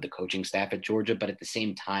issues like with the coaching staff at Georgia, but at the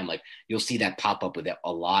same time, like, you'll see that pop up with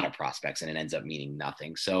a lot of prospects and it ends up meaning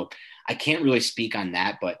nothing. So I can't really speak on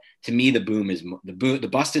that, but to me, the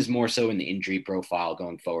bust is more so in the injury profile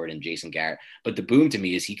going forward in Jason Garrett. But the boom to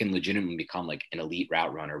me is he can legitimately become like an elite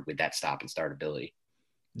route runner with that stop and start ability.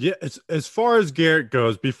 Yeah. As far as Garrett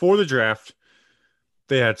goes, before the draft,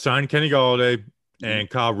 they had signed Kenny Golladay and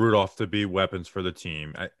Kyle Rudolph to be weapons for the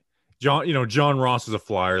team. John Ross is a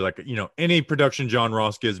flyer. Like, any production John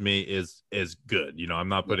Ross gives me is good. I'm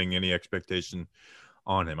not putting any expectation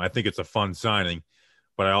on him. I think it's a fun signing,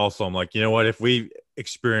 but I also am like, you know what? If we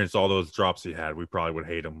experienced all those drops he had, we probably would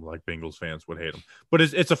hate him. Like, Bengals fans would hate him. But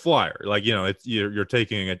it's a flyer. Like, you're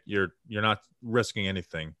taking it. You're not risking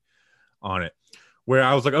anything on it. Where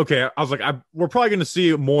I was like, okay, we're probably going to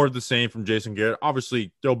see more of the same from Jason Garrett.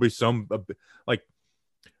 Obviously, there'll be some like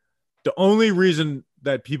the only reason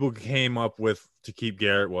that people came up with to keep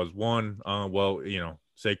Garrett was one,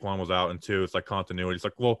 Saquon was out, and two, it's like continuity. It's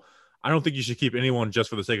like, well, I don't think you should keep anyone just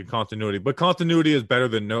for the sake of continuity, but continuity is better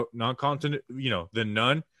than than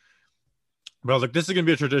none. But I was like, this is going to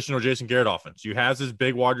be a traditional Jason Garrett offense. You has his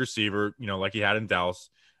big wide receiver, like he had in Dallas,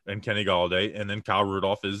 and Kenny Golladay, and then Kyle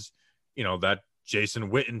Rudolph is, that Jason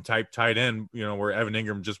Witten type tight end, where Evan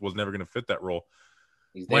Ingram just was never going to fit that role.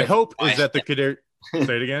 My hope is that the Kadarius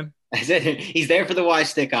say it again. I said he's there for the Y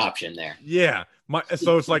stick option there. Yeah.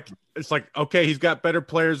 So it's like, okay, he's got better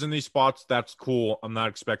players in these spots. That's cool. I'm not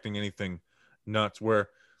expecting anything nuts. Where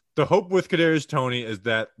the hope with Kadarius Toney is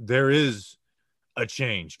that there is a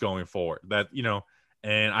change going forward. That,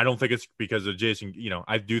 and I don't think it's because of Jason.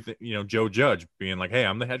 I do think, Joe Judge being like, hey,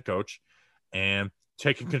 I'm the head coach, and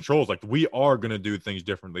taking controls. Like, we are going to do things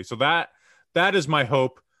differently. So that is my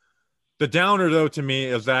hope. The downer, though, to me,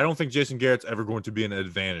 is that I don't think Jason Garrett's ever going to be an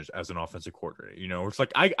advantage as an offensive coordinator. It's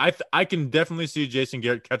like I can definitely see Jason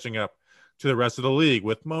Garrett catching up to the rest of the league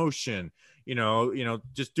with motion,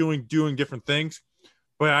 just doing different things.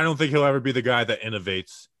 But I don't think he'll ever be the guy that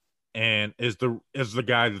innovates and is the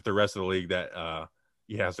guy that the rest of the league that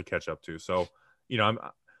he has to catch up to. So,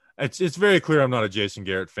 it's very clear I'm not a Jason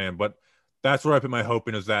Garrett fan, but that's where I put my hope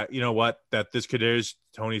in, is that, that this Kadarius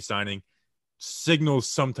Toney signing signals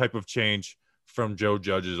some type of change from Joe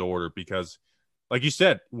Judge's order, because like you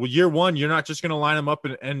said, year one, you're not just going to line him up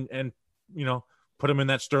and put him in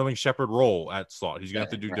that Sterling Shepard role at slot. He's going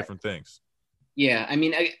to have to do different things. Yeah, I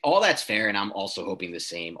mean, all that's fair, and I'm also hoping the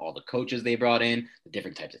same. All the coaches they brought in, the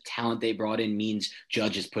different types of talent they brought in, means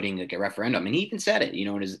Judge is putting like a referendum. And he even said it,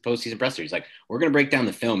 in his postseason presser. He's like, we're going to break down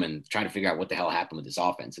the film and try to figure out what the hell happened with this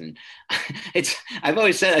offense. And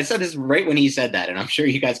I said this right when he said that, and I'm sure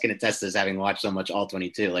you guys can attest to this, having watched so much All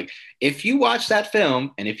 22. Like, if you watch that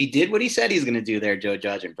film, and if he did what he said he's going to do there, Joe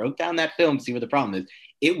Judge, and broke down that film to see what the problem is,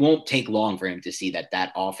 it won't take long for him to see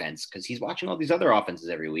that offense, because he's watching all these other offenses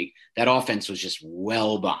every week, that offense was just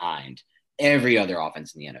well behind every other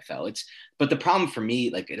offense in the NFL. But the problem for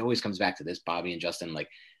me, like, it always comes back to this, Bobby and Justin, like,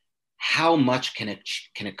 how much can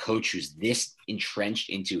a coach who's this entrenched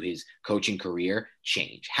into his coaching career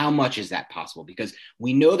change? How much is that possible? Because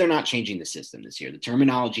we know they're not changing the system this year. The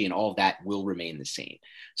terminology and all of that will remain the same.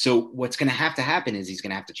 So what's going to have to happen is he's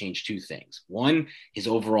going to have to change two things. One, his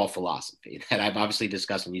overall philosophy that I've obviously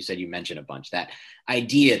discussed, and you mentioned a bunch, that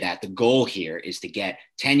idea that the goal here is to get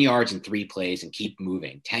 10 yards in 3 plays and keep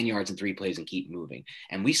moving, 10 yards in 3 plays and keep moving.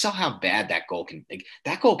 And we saw how bad that goal can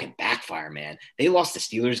backfire, man. They lost the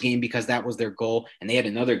Steelers game because that was their goal. And they had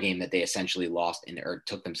another game that they essentially lost or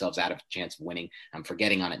took themselves out of a chance of winning. I'm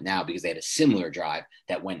forgetting on it now because they had a similar drive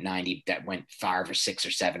that went 5 or 6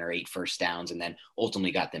 or 7 or 8 first downs and then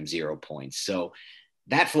ultimately got them 0 points. So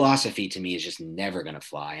that philosophy to me is just never going to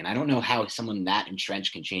fly. And I don't know how someone that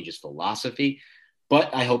entrenched can change his philosophy. but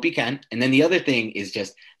I hope he can. And then the other thing is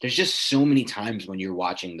just, there's just so many times when you're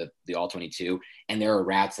watching the all 22 and there are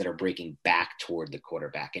routes that are breaking back toward the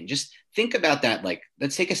quarterback. And just think about that. Like,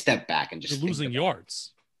 let's take a step back and just you're losing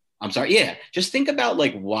yards. I'm sorry. Yeah. Just think about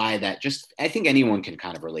like why that I think anyone can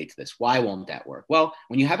kind of relate to this. Why won't that work? Well,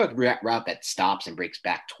 when you have a route that stops and breaks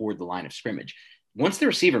back toward the line of scrimmage, once the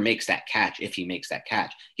receiver makes that catch, if he makes that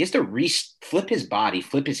catch, he has to flip his body,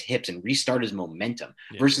 flip his hips, and restart his momentum.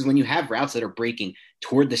 Yeah. Versus when you have routes that are breaking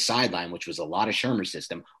toward the sideline, which was a lot of Shurmur's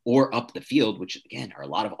system, or up the field, which again are a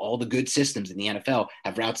lot of all the good systems in the NFL,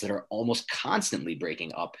 have routes that are almost constantly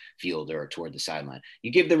breaking up field or toward the sideline.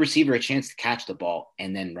 You give the receiver a chance to catch the ball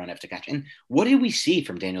and then run after catch. And what did we see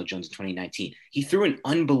from Daniel Jones in 2019? He threw an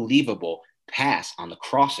unbelievable pass on the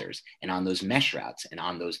crossers and on those mesh routes and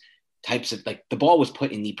on those types of, like, the ball was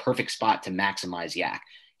put in the perfect spot to maximize yak.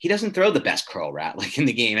 He doesn't throw the best curl route like in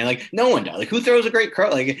the game, and like no one does. Like, who throws a great curl?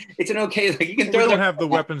 Like, it's an okay, like, you can throw. We don't have the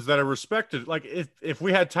weapons that are respected. Like, if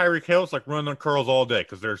we had Tyreek Hill, it's like run on curls all day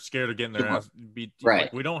because they're scared of getting their ass beat. Right.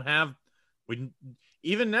 Like, we don't have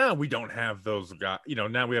even now we don't have those guys. You know,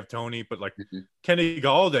 now we have Tony, but like Kenny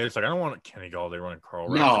Galladay, it's like I don't want Kenny Galladay running curl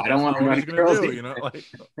routes. No, I don't want him running curls.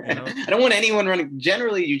 I don't want anyone running.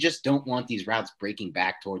 Generally, you just don't want these routes breaking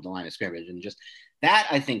back toward the line of scrimmage, and just that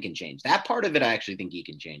I think can change. That part of it, I actually think he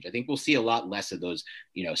can change. I think we'll see a lot less of those,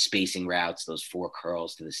 spacing routes, those 4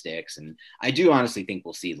 curls to the sticks. And I do honestly think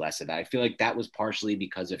we'll see less of that. I feel like that was partially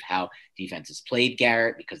because of how defenses played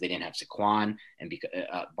Garrett, because they didn't have Saquon and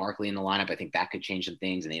Barkley in the lineup. I think that could change some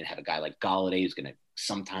things. And they didn't have a guy like Galladay who's going to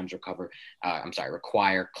sometimes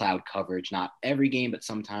require cloud coverage. Not every game, but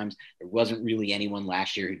sometimes. There wasn't really anyone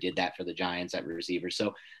last year who did that for the Giants at receiver.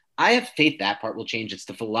 So I have faith that part will change. It's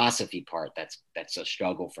the philosophy part that's a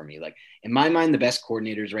struggle for me. Like, in my mind, the best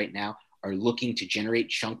coordinators right now are looking to generate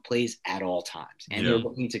chunk plays at all times. And they're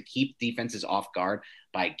looking to keep defenses off guard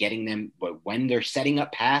by getting them, but when they're setting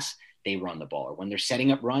up pass, they run the ball. Or when they're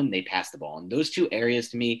setting up run, they pass the ball. And those two areas,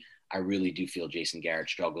 to me, I really do feel Jason Garrett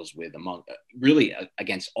struggles with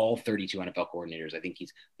against all 32 NFL coordinators. I think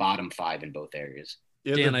he's bottom 5 in both areas.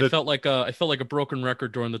 Yeah, Dan, I felt like a broken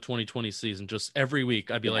record during the 2020 season. Just every week,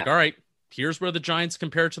 I'd be like, all right, here's where the Giants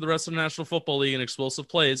compare to the rest of the National Football League in explosive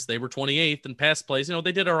plays. They were 28th in pass plays.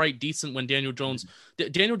 They did all right, decent when Daniel Jones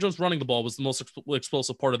running the ball was the most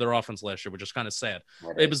explosive part of their offense last year, which is kind of sad.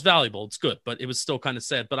 Right. It was valuable. It's good, but it was still kind of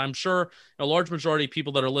sad. But I'm sure a large majority of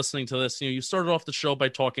people that are listening to this, you started off the show by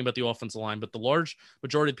talking about the offensive line, but the large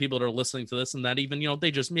majority of people that are listening to this and that even, they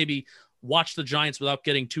just maybe watch the Giants without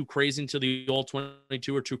getting too crazy into the all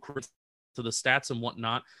 22 or too crazy to the stats and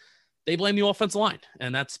whatnot. They blame the offensive line,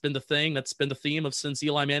 and that's been the thing. That's been the theme of since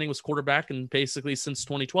Eli Manning was quarterback, and basically since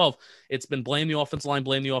 2012, it's been blame the offensive line,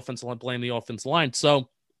 blame the offensive line, blame the offensive line. So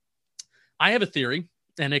I have a theory,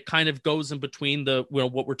 and it kind of goes in between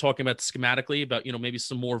what we're talking about schematically about, maybe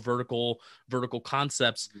some more vertical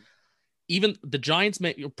concepts. Even the Giants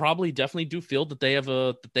definitely do feel that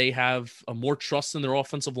they have a more trust in their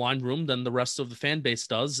offensive line room than the rest of the fan base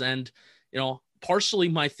does, and partially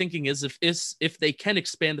my thinking is if they can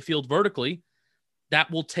expand the field vertically, that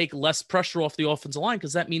will take less pressure off the offensive line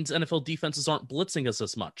because that means NFL defenses aren't blitzing us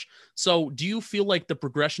as much. So do you feel like the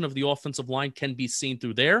progression of the offensive line can be seen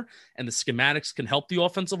through there and the schematics can help the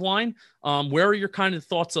offensive line? Where are your kind of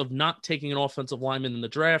thoughts of not taking an offensive lineman in the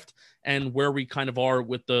draft and where we kind of are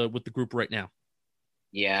with the group right now?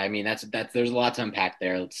 Yeah, I mean, that's there's a lot to unpack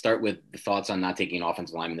there. Let's start with the thoughts on not taking an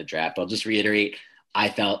offensive lineman in the draft. I'll just reiterate, I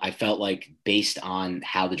felt like based on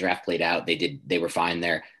how the draft played out, they were fine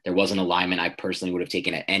there. There wasn't a lineman I personally would have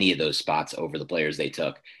taken at any of those spots over the players they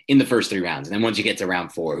took in the first 3 rounds. And then once you get to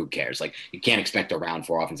round 4, who cares? Like, you can't expect a round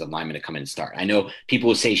 4 offensive lineman to come in and start. I know people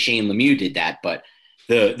will say Shane Lemieux did that, but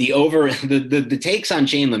the takes on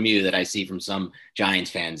Shane Lemieux that I see from some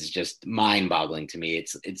Giants fans is just mind-boggling to me.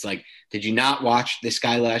 It's like, did you not watch this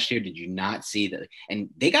guy last year? Did you not see that? And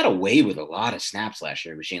they got away with a lot of snaps last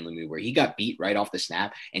year with Shane Lemieux, where he got beat right off the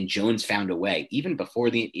snap, and Jones found a way, even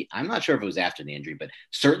before I'm not sure if it was after the injury, but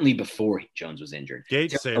certainly before Jones was injured.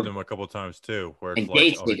 Gates saved him a couple of times too.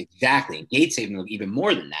 Gates saved him even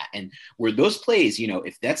more than that. And where those plays,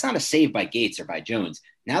 if that's not a save by Gates or by Jones,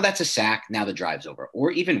 now that's a sack. Now the drive's over.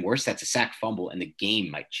 Or even worse, that's a sack fumble and the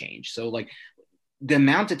game might change. So, like, the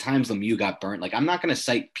amount of times Lemieux got burnt, like, I'm not going to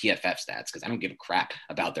cite PFF stats because I don't give a crap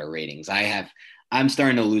about their ratings. I'm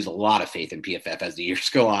starting to lose a lot of faith in PFF as the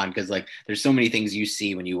years go on because, like, there's so many things you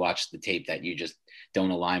see when you watch the tape that you just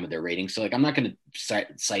don't align with their ratings. So, like, I'm not going to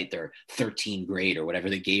cite their 13 grade or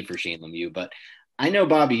whatever they gave for Shane Lemieux, but I know,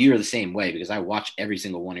 Bobby, you're the same way because I watched every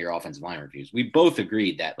single one of your offensive line reviews. We both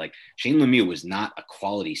agreed that like Shane Lemieux was not a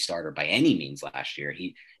quality starter by any means last year.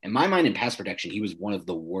 He, in my mind, in pass protection, he was one of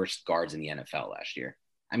the worst guards in the NFL last year.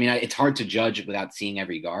 I mean, it's hard to judge without seeing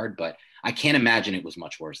every guard, but I can't imagine it was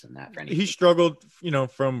much worse than that for any. He struggled,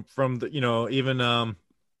 from the, even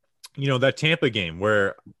that Tampa game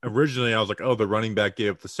where originally I was like, oh, the running back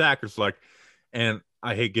gave up the sack. It's like, and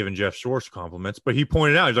I hate giving Jeff Schwartz compliments, but he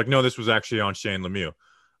pointed out, he's like, no, this was actually on Shane Lemieux.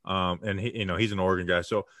 And he, he's an Oregon guy.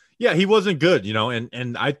 So yeah, he wasn't good,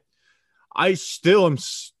 and I still am.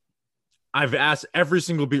 I've asked every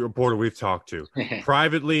single beat reporter we've talked to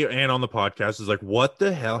privately and on the podcast is like, what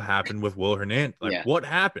the hell happened with Will Hernandez? Like, what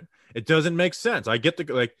happened? It doesn't make sense. I get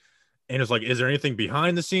and it's like, is there anything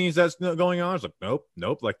behind the scenes that's going on? It's like,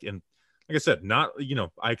 nope. Like I said, not,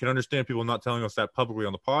 I can understand people not telling us that publicly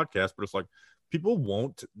on the podcast, but it's like, people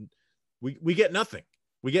won't, we get nothing.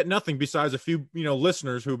 We get nothing besides a few,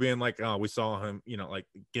 listeners who being like, oh, we saw him, like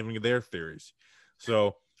giving their theories.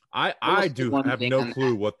 So I do have no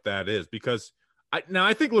clue what that is because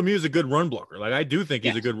I think Lemieux is a good run blocker. Like I do think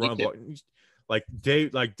he's a good run blocker. Like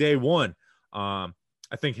day one. I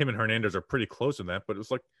think him and Hernandez are pretty close in that, but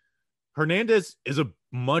it's like Hernandez is a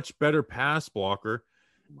much better pass blocker.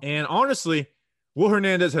 And honestly, Will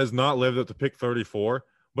Hernandez has not lived up to pick 34,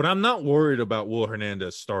 but I'm not worried about Will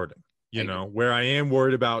Hernandez starting, where I am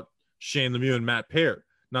worried about Shane Lemieux and Matt Peart.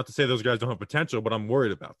 Not to say those guys don't have potential, but I'm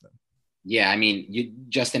worried about them. Yeah, I mean,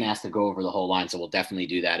 Justin asked to go over the whole line, so we'll definitely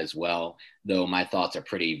do that as well. Though my thoughts are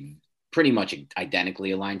pretty much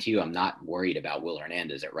identically aligned to you. I'm not worried about Will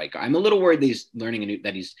Hernandez at right guard. I'm a little worried that he's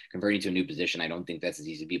that he's converting to a new position. I don't think that's as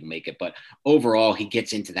easy as people make it, but overall, he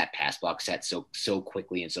gets into that pass block set so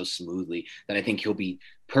quickly and so smoothly that I think he'll be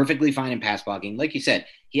perfectly fine in pass blocking. Like you said,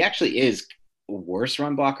 he actually is a worse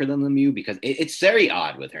run blocker than Lemieux because it's very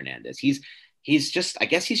odd with Hernandez. He's just, I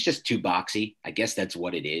guess he's just too boxy. I guess that's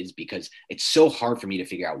what it is because it's so hard for me to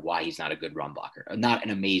figure out why he's not a good run blocker, not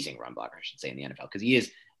an amazing run blocker, I should say, in the NFL, because he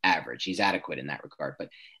is average. He's adequate in that regard. But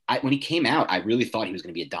when he came out, I really thought he was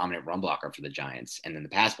going to be a dominant run blocker for the Giants. And then the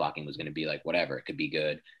pass blocking was going to be like, whatever, it could be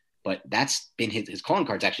good. But that's been his calling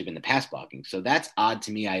card's actually been the pass blocking. So that's odd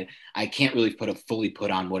to me. I can't really fully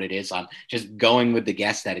put on what it is. So I'm just going with the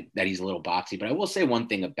guess that he's a little boxy. But I will say one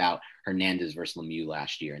thing about Hernandez versus Lemieux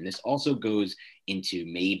last year, and this also goes into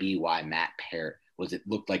maybe why Matt Peart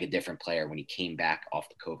looked like a different player when he came back off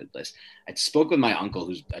the COVID list. I spoke with my uncle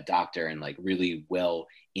who's a doctor and like really well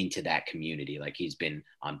into that community. Like he's been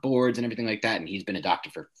on boards and everything like that. And he's been a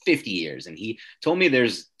doctor for 50 years. And he told me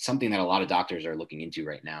there's something that a lot of doctors are looking into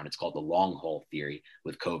right now. And it's called the long haul theory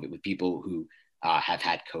with COVID, with people who have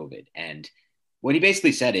had COVID. And what he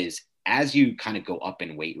basically said is, as you kind of go up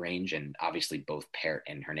in weight range, and obviously both Peart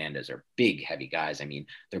and Hernandez are big, heavy guys. I mean,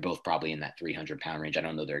 they're both probably in that 300-pound range. I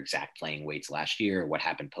don't know their exact playing weights last year or what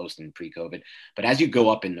happened post and pre-COVID. But as you go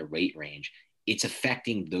up in the weight range, it's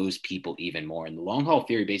affecting those people even more. And the long haul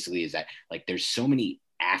theory basically is that like there's so many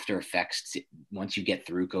after effects once you get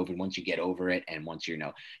through COVID, once you get over it, and once you're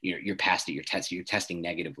past it, you're testing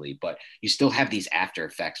negatively, but you still have these after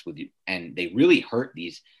effects with you, and they really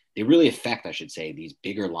affect, I should say, these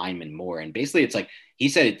bigger linemen more. And basically it's like, he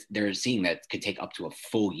said they're seeing that it could take up to a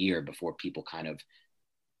full year before people kind of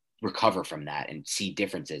recover from that and see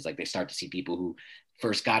differences. Like they start to see people who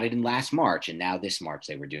first got it in last March and now this March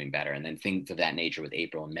they were doing better, and then things of that nature with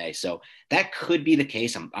April and May. So that could be the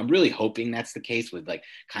case. I'm really hoping that's the case with like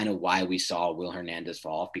kind of why we saw Will Hernandez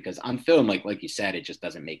fall off, because on film, like you said, it just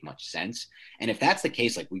doesn't make much sense. And if that's the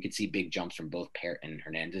case, like we could see big jumps from both Peart and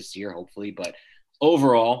Hernandez this year, hopefully. But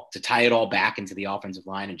overall, to tie it all back into the offensive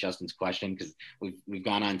line and Justin's question, because we've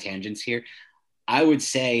gone on tangents here, I would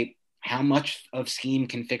say how much of scheme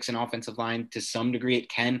can fix an offensive line? To some degree it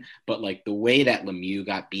can, but like the way that Lemieux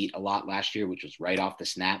got beat a lot last year, which was right off the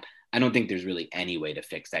snap, I don't think there's really any way to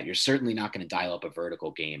fix that. You're certainly not going to dial up a vertical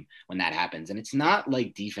game when that happens. And it's not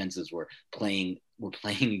like defenses were playing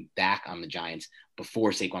back on the Giants before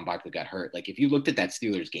Saquon Barkley got hurt. Like if you looked at that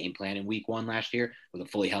Steelers game plan in week 1 last year with a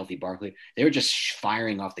fully healthy Barkley, they were just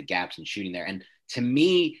firing off the gaps and shooting there. And to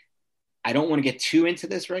me, I don't want to get too into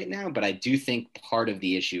this right now, but I do think part of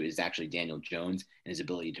the issue is actually Daniel Jones and his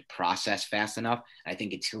ability to process fast enough. And I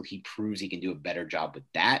think until he proves he can do a better job with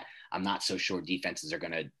that, I'm not so sure defenses are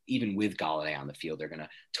going to, even with Golladay on the field, they're going to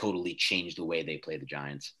totally change the way they play the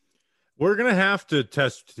Giants. We're going to have to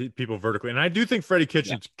test people vertically. And I do think Freddie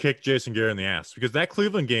Kitchens kicked Jason Garrett in the ass, because that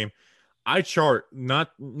Cleveland game, I chart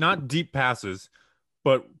not deep passes,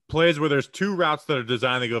 but plays where there's 2 routes that are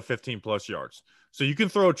designed to go 15 plus yards. So you can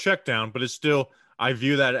throw a check down, but it's still, I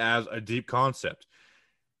view that as a deep concept.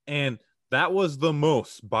 And That was the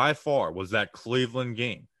most by far, was that Cleveland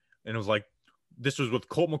game. And it was like, this was with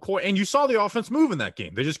Colt McCoy, and you saw the offense move in that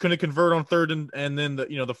game. They just couldn't convert on third and then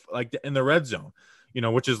in the red zone,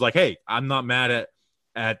 which is like, hey, I'm not mad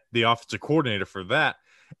at the offensive coordinator for that.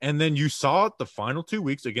 And then you saw it the final 2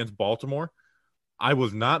 weeks against Baltimore. I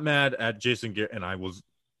was not mad at Jason Garrett, and I was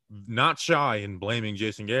not shy in blaming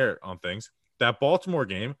Jason Garrett on things. That Baltimore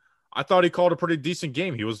game, I thought he called a pretty decent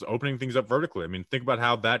game. He was opening things up vertically. I mean, think about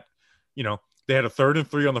how that, they had a 3rd and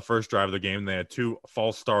 3 on the first drive of the game. They had 2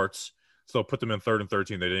 false starts. So put them in 3rd and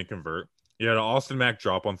 13. They didn't convert. You had an Austin Mack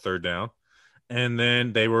drop on 3rd down. And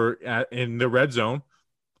then they were in the red zone,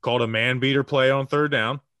 called a man beater play on 3rd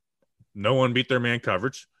down. No one beat their man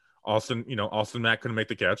coverage. Austin Mack couldn't make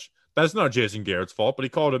the catch. That's not Jason Garrett's fault, but he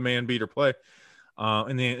called a man beater play.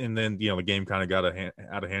 And then the game kind of got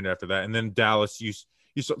out of hand after that. And then Dallas,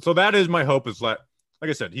 so that is my hope, is that, like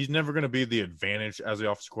I said, he's never going to be the advantage as the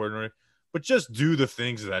offensive coordinator, but just do the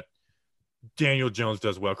things that Daniel Jones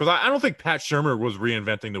does well. Because I don't think Pat Shurmur was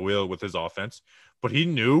reinventing the wheel with his offense, but he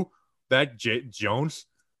knew that Jones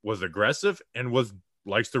was aggressive and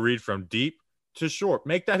likes to read from deep to short.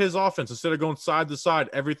 Make that his offense instead of going side to side,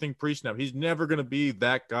 everything pre-snap. He's never going to be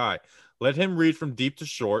that guy. Let him read from deep to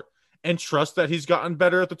short and trust that he's gotten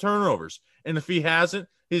better at the turnovers. And if he hasn't,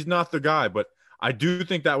 he's not the guy. But I do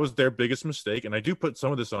think that was their biggest mistake, and I do put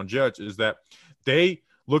some of this on Judge, is that they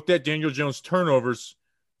looked at Daniel Jones' turnovers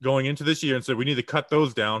going into this year and said, we need to cut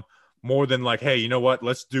those down, more than like, hey, you know what?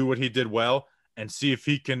 Let's do what he did well and see if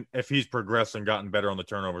he's progressed and gotten better on the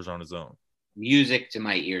turnovers on his own. Music to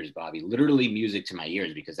my ears, Bobby, literally music to my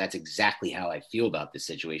ears, because that's exactly how I feel about this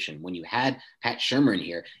situation. When you had Pat Shurmur in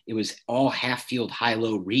here, it was all half field,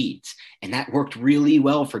 high-low reads, and that worked really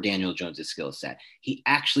well for Daniel Jones's skill set. He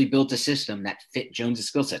actually built a system that fit Jones's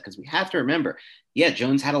skill set, because we have to remember, yeah,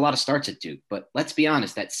 Jones had a lot of starts at Duke, but let's be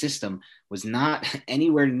honest, that system was not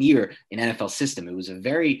anywhere near an NFL system. It was a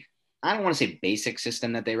very, I don't want to say basic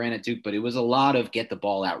system that they ran at Duke, but it was a lot of get the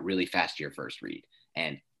ball out really fast to your first read,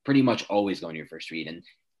 and pretty much always going to your first read. And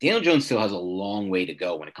Daniel Jones still has a long way to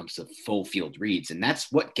go when it comes to full field reads. And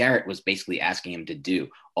that's what Garrett was basically asking him to do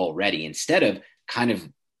already, instead of kind of,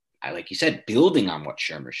 like you said, building on what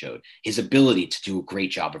Shurmur showed, his ability to do a great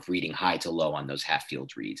job of reading high to low on those half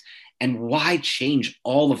field reads. And why change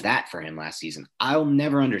all of that for him last season? I'll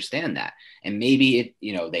never understand that. And maybe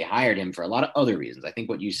they hired him for a lot of other reasons. I think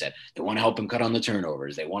what you said, they want to help him cut on the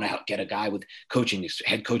turnovers. They want to get a guy with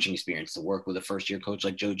head coaching experience to work with a first year coach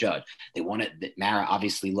like Joe Judge. Mara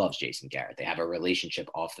obviously loves Jason Garrett. They have a relationship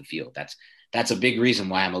off the field. That's a big reason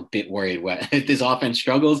why I'm a bit worried if this offense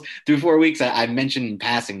struggles through 4 weeks. I mentioned in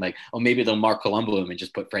passing, like, maybe they'll Mark Colombo him and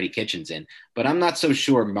just put Freddie Kitchens in. But I'm not so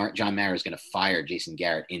sure John Mara is going to fire Jason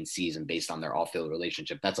Garrett in season based on their off-field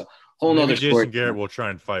relationship. That's a whole nother story. Jason Garrett will try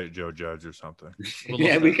and fight Joe Judge or something.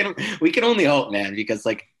 Yeah, we can only hope, man, because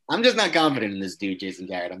I'm just not confident in this dude, Jason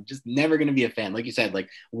Garrett. I'm just never going to be a fan. Like you said,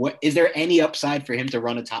 what is there any upside for him to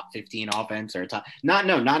run a top 15 offense or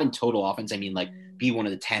not in total offense? I mean, be one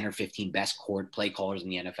of the 10 or 15 best play callers in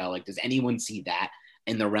the NFL. Does anyone see that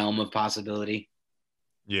in the realm of possibility?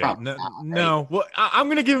 Yeah, no. Well, I'm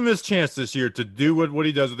going to give him his chance this year to do what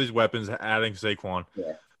he does with these weapons, adding Saquon.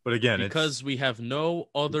 Yeah. But again, because we have no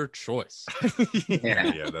other choice.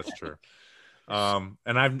 yeah, that's true. And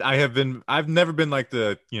I've never been like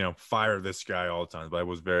the, fire this guy all the time,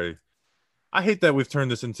 but I hate that we've turned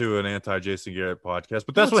this into an anti-Jason Garrett podcast,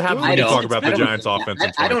 but that's what happens when you talk about the Giants offense in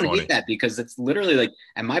 2020. I don't hate that, because it's literally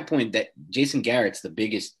at my point that Jason Garrett's the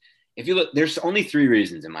biggest. If you look, there's only 3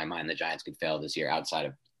 reasons in my mind the Giants could fail this year outside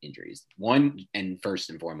of injuries. One, and first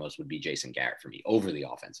and foremost, would be Jason Garrett for me over the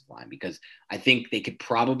offensive line, because I think they could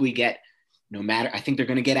probably get, I think they're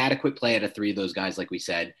going to get adequate play out of 3 of those guys, like we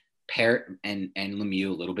said. Parrott and Lemieux,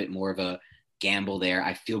 a little bit more of a gamble there.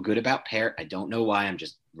 I feel good about Parrott. I don't know why. I'm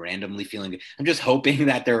just randomly feeling good. I'm just hoping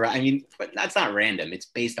that but that's not random. It's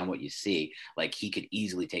based on what you see. He could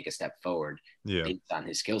easily take a step forward based on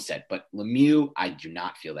his skill set. But Lemieux, I do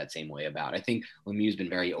not feel that same way about. I think Lemieux's been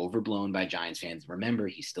very overblown by Giants fans. Remember,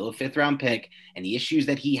 he's still a 5th-round pick, and the issues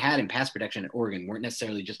that he had in pass protection at Oregon weren't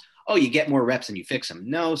necessarily just, you get more reps and you fix them.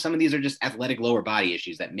 No, some of these are just athletic lower body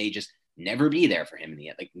issues that may just never be there for him in the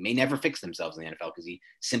end. May never fix themselves in the NFL because he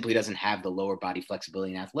simply doesn't have the lower body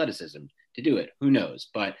flexibility and athleticism to do it. Who knows?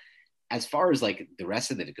 But as far as the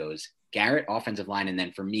rest of it goes, Garrett, offensive line, and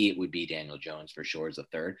then for me, it would be Daniel Jones for sure as a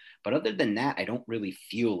 3rd. But other than that, I don't really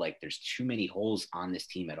feel like there's too many holes on this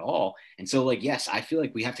team at all. And so yes, I feel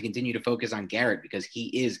like we have to continue to focus on Garrett, because he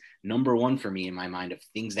is number 1 for me in my mind of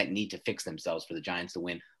things that need to fix themselves for the Giants to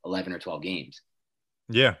win 11 or 12 games.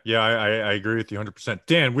 Yeah, I agree with you 100%.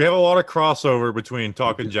 Dan, we have a lot of crossover between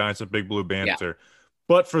Talking Giants and Big Blue Yeah. Banter.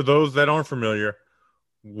 But for those that aren't familiar,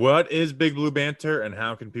 what is Big Blue Banter and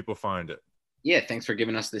how can people find it? Yeah, thanks for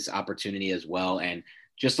giving us this opportunity as well. And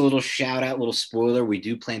just a little shout out, little spoiler. We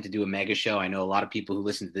do plan to do a mega show. I know a lot of people who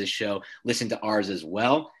listen to this show listen to ours as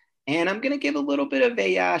well. And I'm going to give a little bit of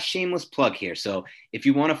a shameless plug here. So if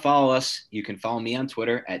you want to follow us, you can follow me on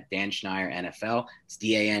Twitter at Dan Schneier NFL. It's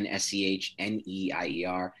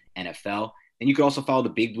DANSCHNEIER NFL. And you can also follow the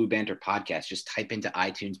Big Blue Banter podcast. Just type into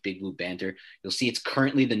iTunes Big Blue Banter. You'll see it's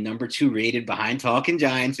currently the number 2 rated behind Talking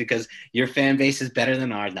Giants because your fan base is better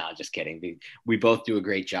than ours. No, just kidding. We both do a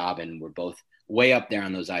great job, and we're both way up there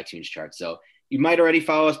on those iTunes charts. So you might already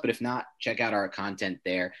follow us, but if not, check out our content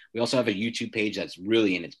there. We also have a YouTube page that's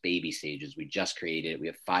really in its baby stages. We just created it. We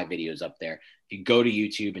have 5 videos up there. If you go to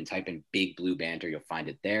YouTube and type in Big Blue Banter, you'll find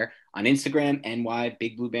it there. On Instagram, NY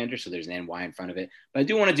Big Blue Banter, so there's an NY in front of it. But I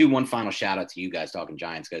do want to do one final shout out to you guys, Talking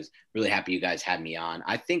Giants, because really happy you guys had me on.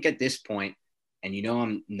 I think at this point, and you know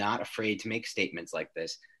I'm not afraid to make statements like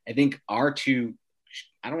this, I think our 2,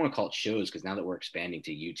 I don't want to call it shows because now that we're expanding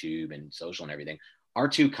to YouTube and social and everything, our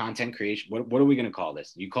 2 content creation, what are we going to call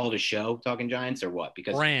this? You call it a show, Talking Giants, or what?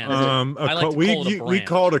 Because brand. I like we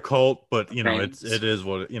call it a cult, but you know, it is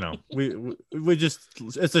what, you know, we just,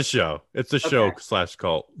 it's a show. It's a show /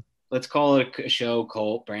 cult. Let's call it a show,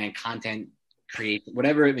 cult, brand, content, create,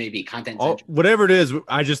 whatever it may be, content. Whatever it is,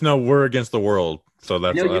 I just know we're against the world. So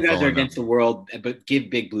that's, I know you guys are against the world, but give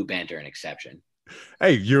Big Blue Banter an exception.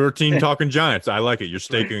 Hey, you're Team Talking Giants. I like it. You're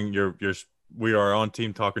staking we are on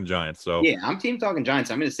Team Talking Giants. So yeah, I'm Team Talking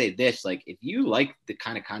Giants. I'm going to say this: like, if you like the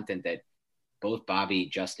kind of content that both Bobby,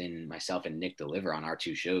 Justin, myself, and Nick deliver on our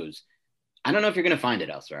 2 shows, I don't know if you're going to find it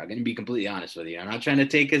elsewhere. I'm going to be completely honest with you. I'm not trying to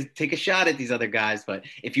take a shot at these other guys, but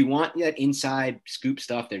if you want that inside scoop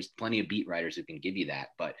stuff, there's plenty of beat writers who can give you that.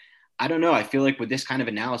 But I don't know. I feel like with this kind of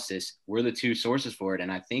analysis, we're the 2 sources for it,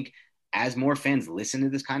 and I think as more fans listen to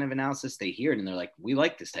this kind of analysis, they hear it and they're like, we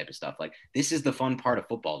like this type of stuff. Like, this is the fun part of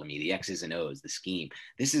football to me, the X's and O's, the scheme.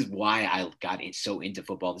 This is why I got so into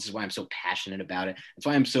football. This is why I'm so passionate about it. That's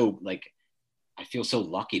why I'm so, like, I feel so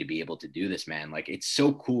lucky to be able to do this, man. Like, it's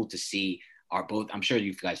so cool to see I'm sure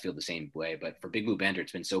you guys feel the same way, but for Big Blue Banter,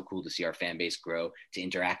 it's been so cool to see our fan base grow, to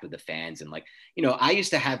interact with the fans. And like, you know, I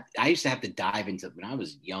used to have to dive into, when I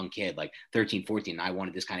was a young kid, like 13, 14, and I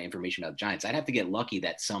wanted this kind of information about the Giants. I'd have to get lucky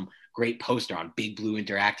that some great poster on Big Blue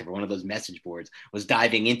Interactive or one of those message boards was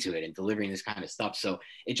diving into it and delivering this kind of stuff. So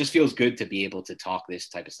it just feels good to be able to talk this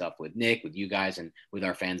type of stuff with Nick, with you guys, and with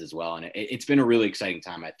our fans as well. And it's been a really exciting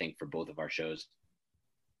time, I think, for both of our shows.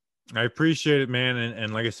 I appreciate it, man.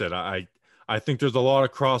 And like I said, I think there's a lot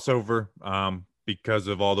of crossover because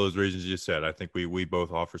of all those reasons you said. I think we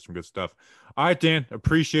both offer some good stuff. All right, Dan,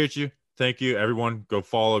 appreciate you. Thank you, everyone. Go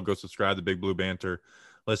follow, go subscribe to Big Blue Banter.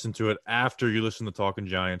 Listen to it after you listen to Talking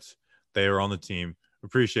Giants. They are on the team.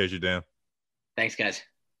 Appreciate you, Dan. Thanks, guys.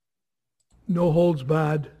 No holds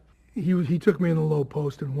barred. He took me in the low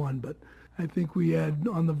post and won, but I think we had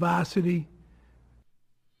on the varsity.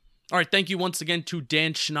 All right, thank you once again to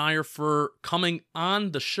Dan Schneier for coming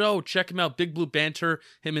on the show. Check him out, Big Blue Banter.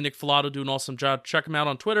 Him and Nick Filato do an awesome job. Check him out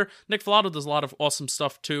on Twitter. Nick Filato does a lot of awesome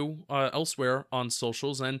stuff, too, elsewhere on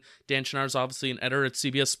socials, and Dan Schneier is obviously an editor at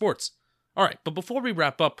CBS Sports. All right, but before we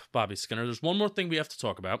wrap up, Bobby Skinner, there's one more thing we have to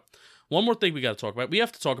talk about. We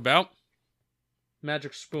have to talk about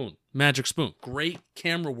Magic Spoon. Magic Spoon. Great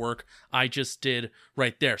camera work I just did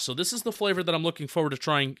right there. So this is the flavor that I'm looking forward to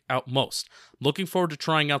trying out most. Looking forward to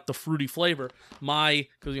trying out the fruity flavor. Because,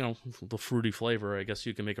 you know, the fruity flavor, I guess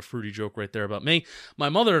you can make a fruity joke right there about me. My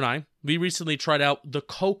mother and I, we recently tried out the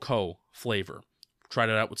cocoa flavor. Tried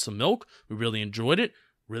it out with some milk. We really enjoyed it.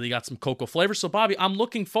 Really got some cocoa flavor. So, Bobby, I'm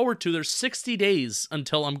looking forward to, there's 60 days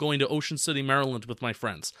until I'm going to Ocean City, Maryland with my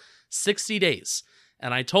friends. 60 days.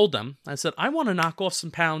 And I told them, I said, I want to knock off some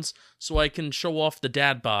pounds so I can show off the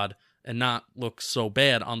dad bod and not look so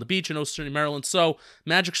bad on the beach in Ocean City, Maryland. So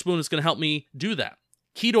Magic Spoon is going to help me do that.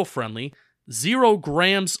 Keto friendly, 0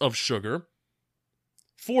 grams of sugar,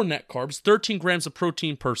 4 net carbs, 13 grams of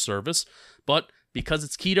protein per service. But because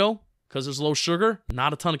it's keto, because there's low sugar,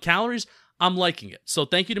 not a ton of calories, I'm liking it. So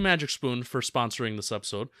thank you to Magic Spoon for sponsoring this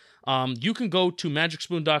episode. You can go to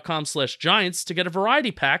magicspoon.com/giants to get a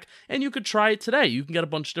variety pack, and you could try it today. You can get a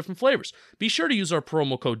bunch of different flavors. Be sure to use our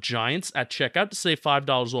promo code GIANTS at checkout to save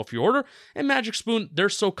 $5 off your order. And Magic Spoon, they're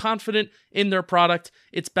so confident in their product,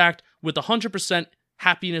 it's backed with 100%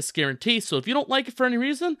 happiness guarantee. So if you don't like it for any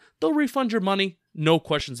reason, they'll refund your money, no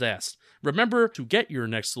questions asked. Remember to get your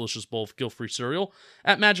next delicious bowl of guilt-free cereal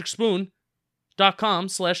at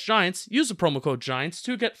magicspoon.com/giants. Use the promo code GIANTS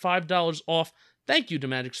to get $5 off Thank you to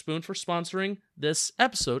Magic Spoon for sponsoring this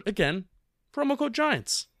episode. Again, promo code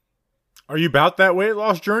Giants. Are you about that weight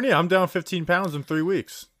loss journey? I'm down 15 pounds in 3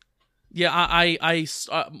 weeks. Yeah,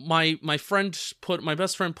 my best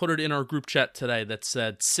friend put it in our group chat today that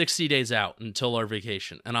said 60 days out until our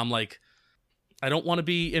vacation, and I'm like, I don't want to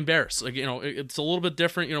be embarrassed. Like, it's a little bit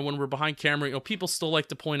different. When we're behind camera, people still like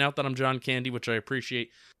to point out that I'm John Candy, which I appreciate.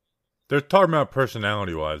 They're talking about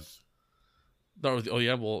personality wise. Oh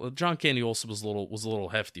yeah, well, John Candy also was a little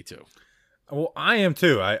hefty too. Well, I am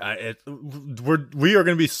too. We are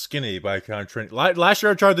going to be skinny by kind of training. Last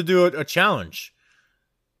year I tried to do a challenge.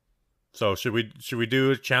 So should we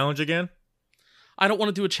do a challenge again? I don't want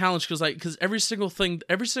to do a challenge because every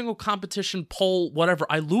single competition, poll, whatever,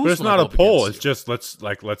 I lose. But it's not a poll. It's just let's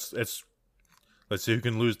see who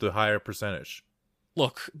can lose the higher percentage.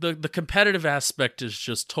 Look, the competitive aspect is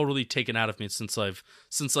just totally taken out of me since I've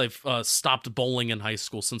stopped bowling in high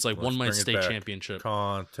school, since I won my state championship.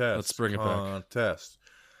 Contest. Let's bring it back. Contest.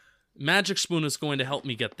 Magic Spoon is going to help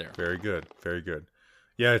me get there. Very good. Very good.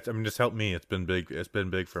 Yeah, just help me. It's been big. It's been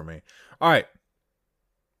big for me. All right.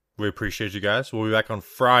 We appreciate you guys. We'll be back on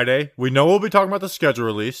Friday. We know we'll be talking about the schedule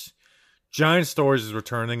release. Giant Stories is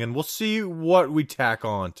returning, and we'll see what we tack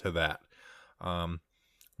on to that.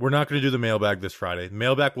 We're not going to do the mailbag this Friday.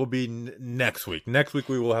 Mailbag will be next week. Next week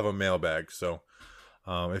we will have a mailbag. So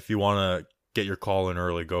if you want to get your call in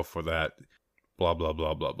early, go for that. Blah, blah,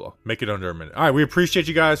 blah, blah, blah. Make it under a minute. All right, we appreciate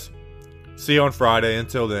you guys. See you on Friday.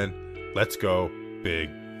 Until then, let's go Big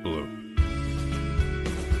Blue.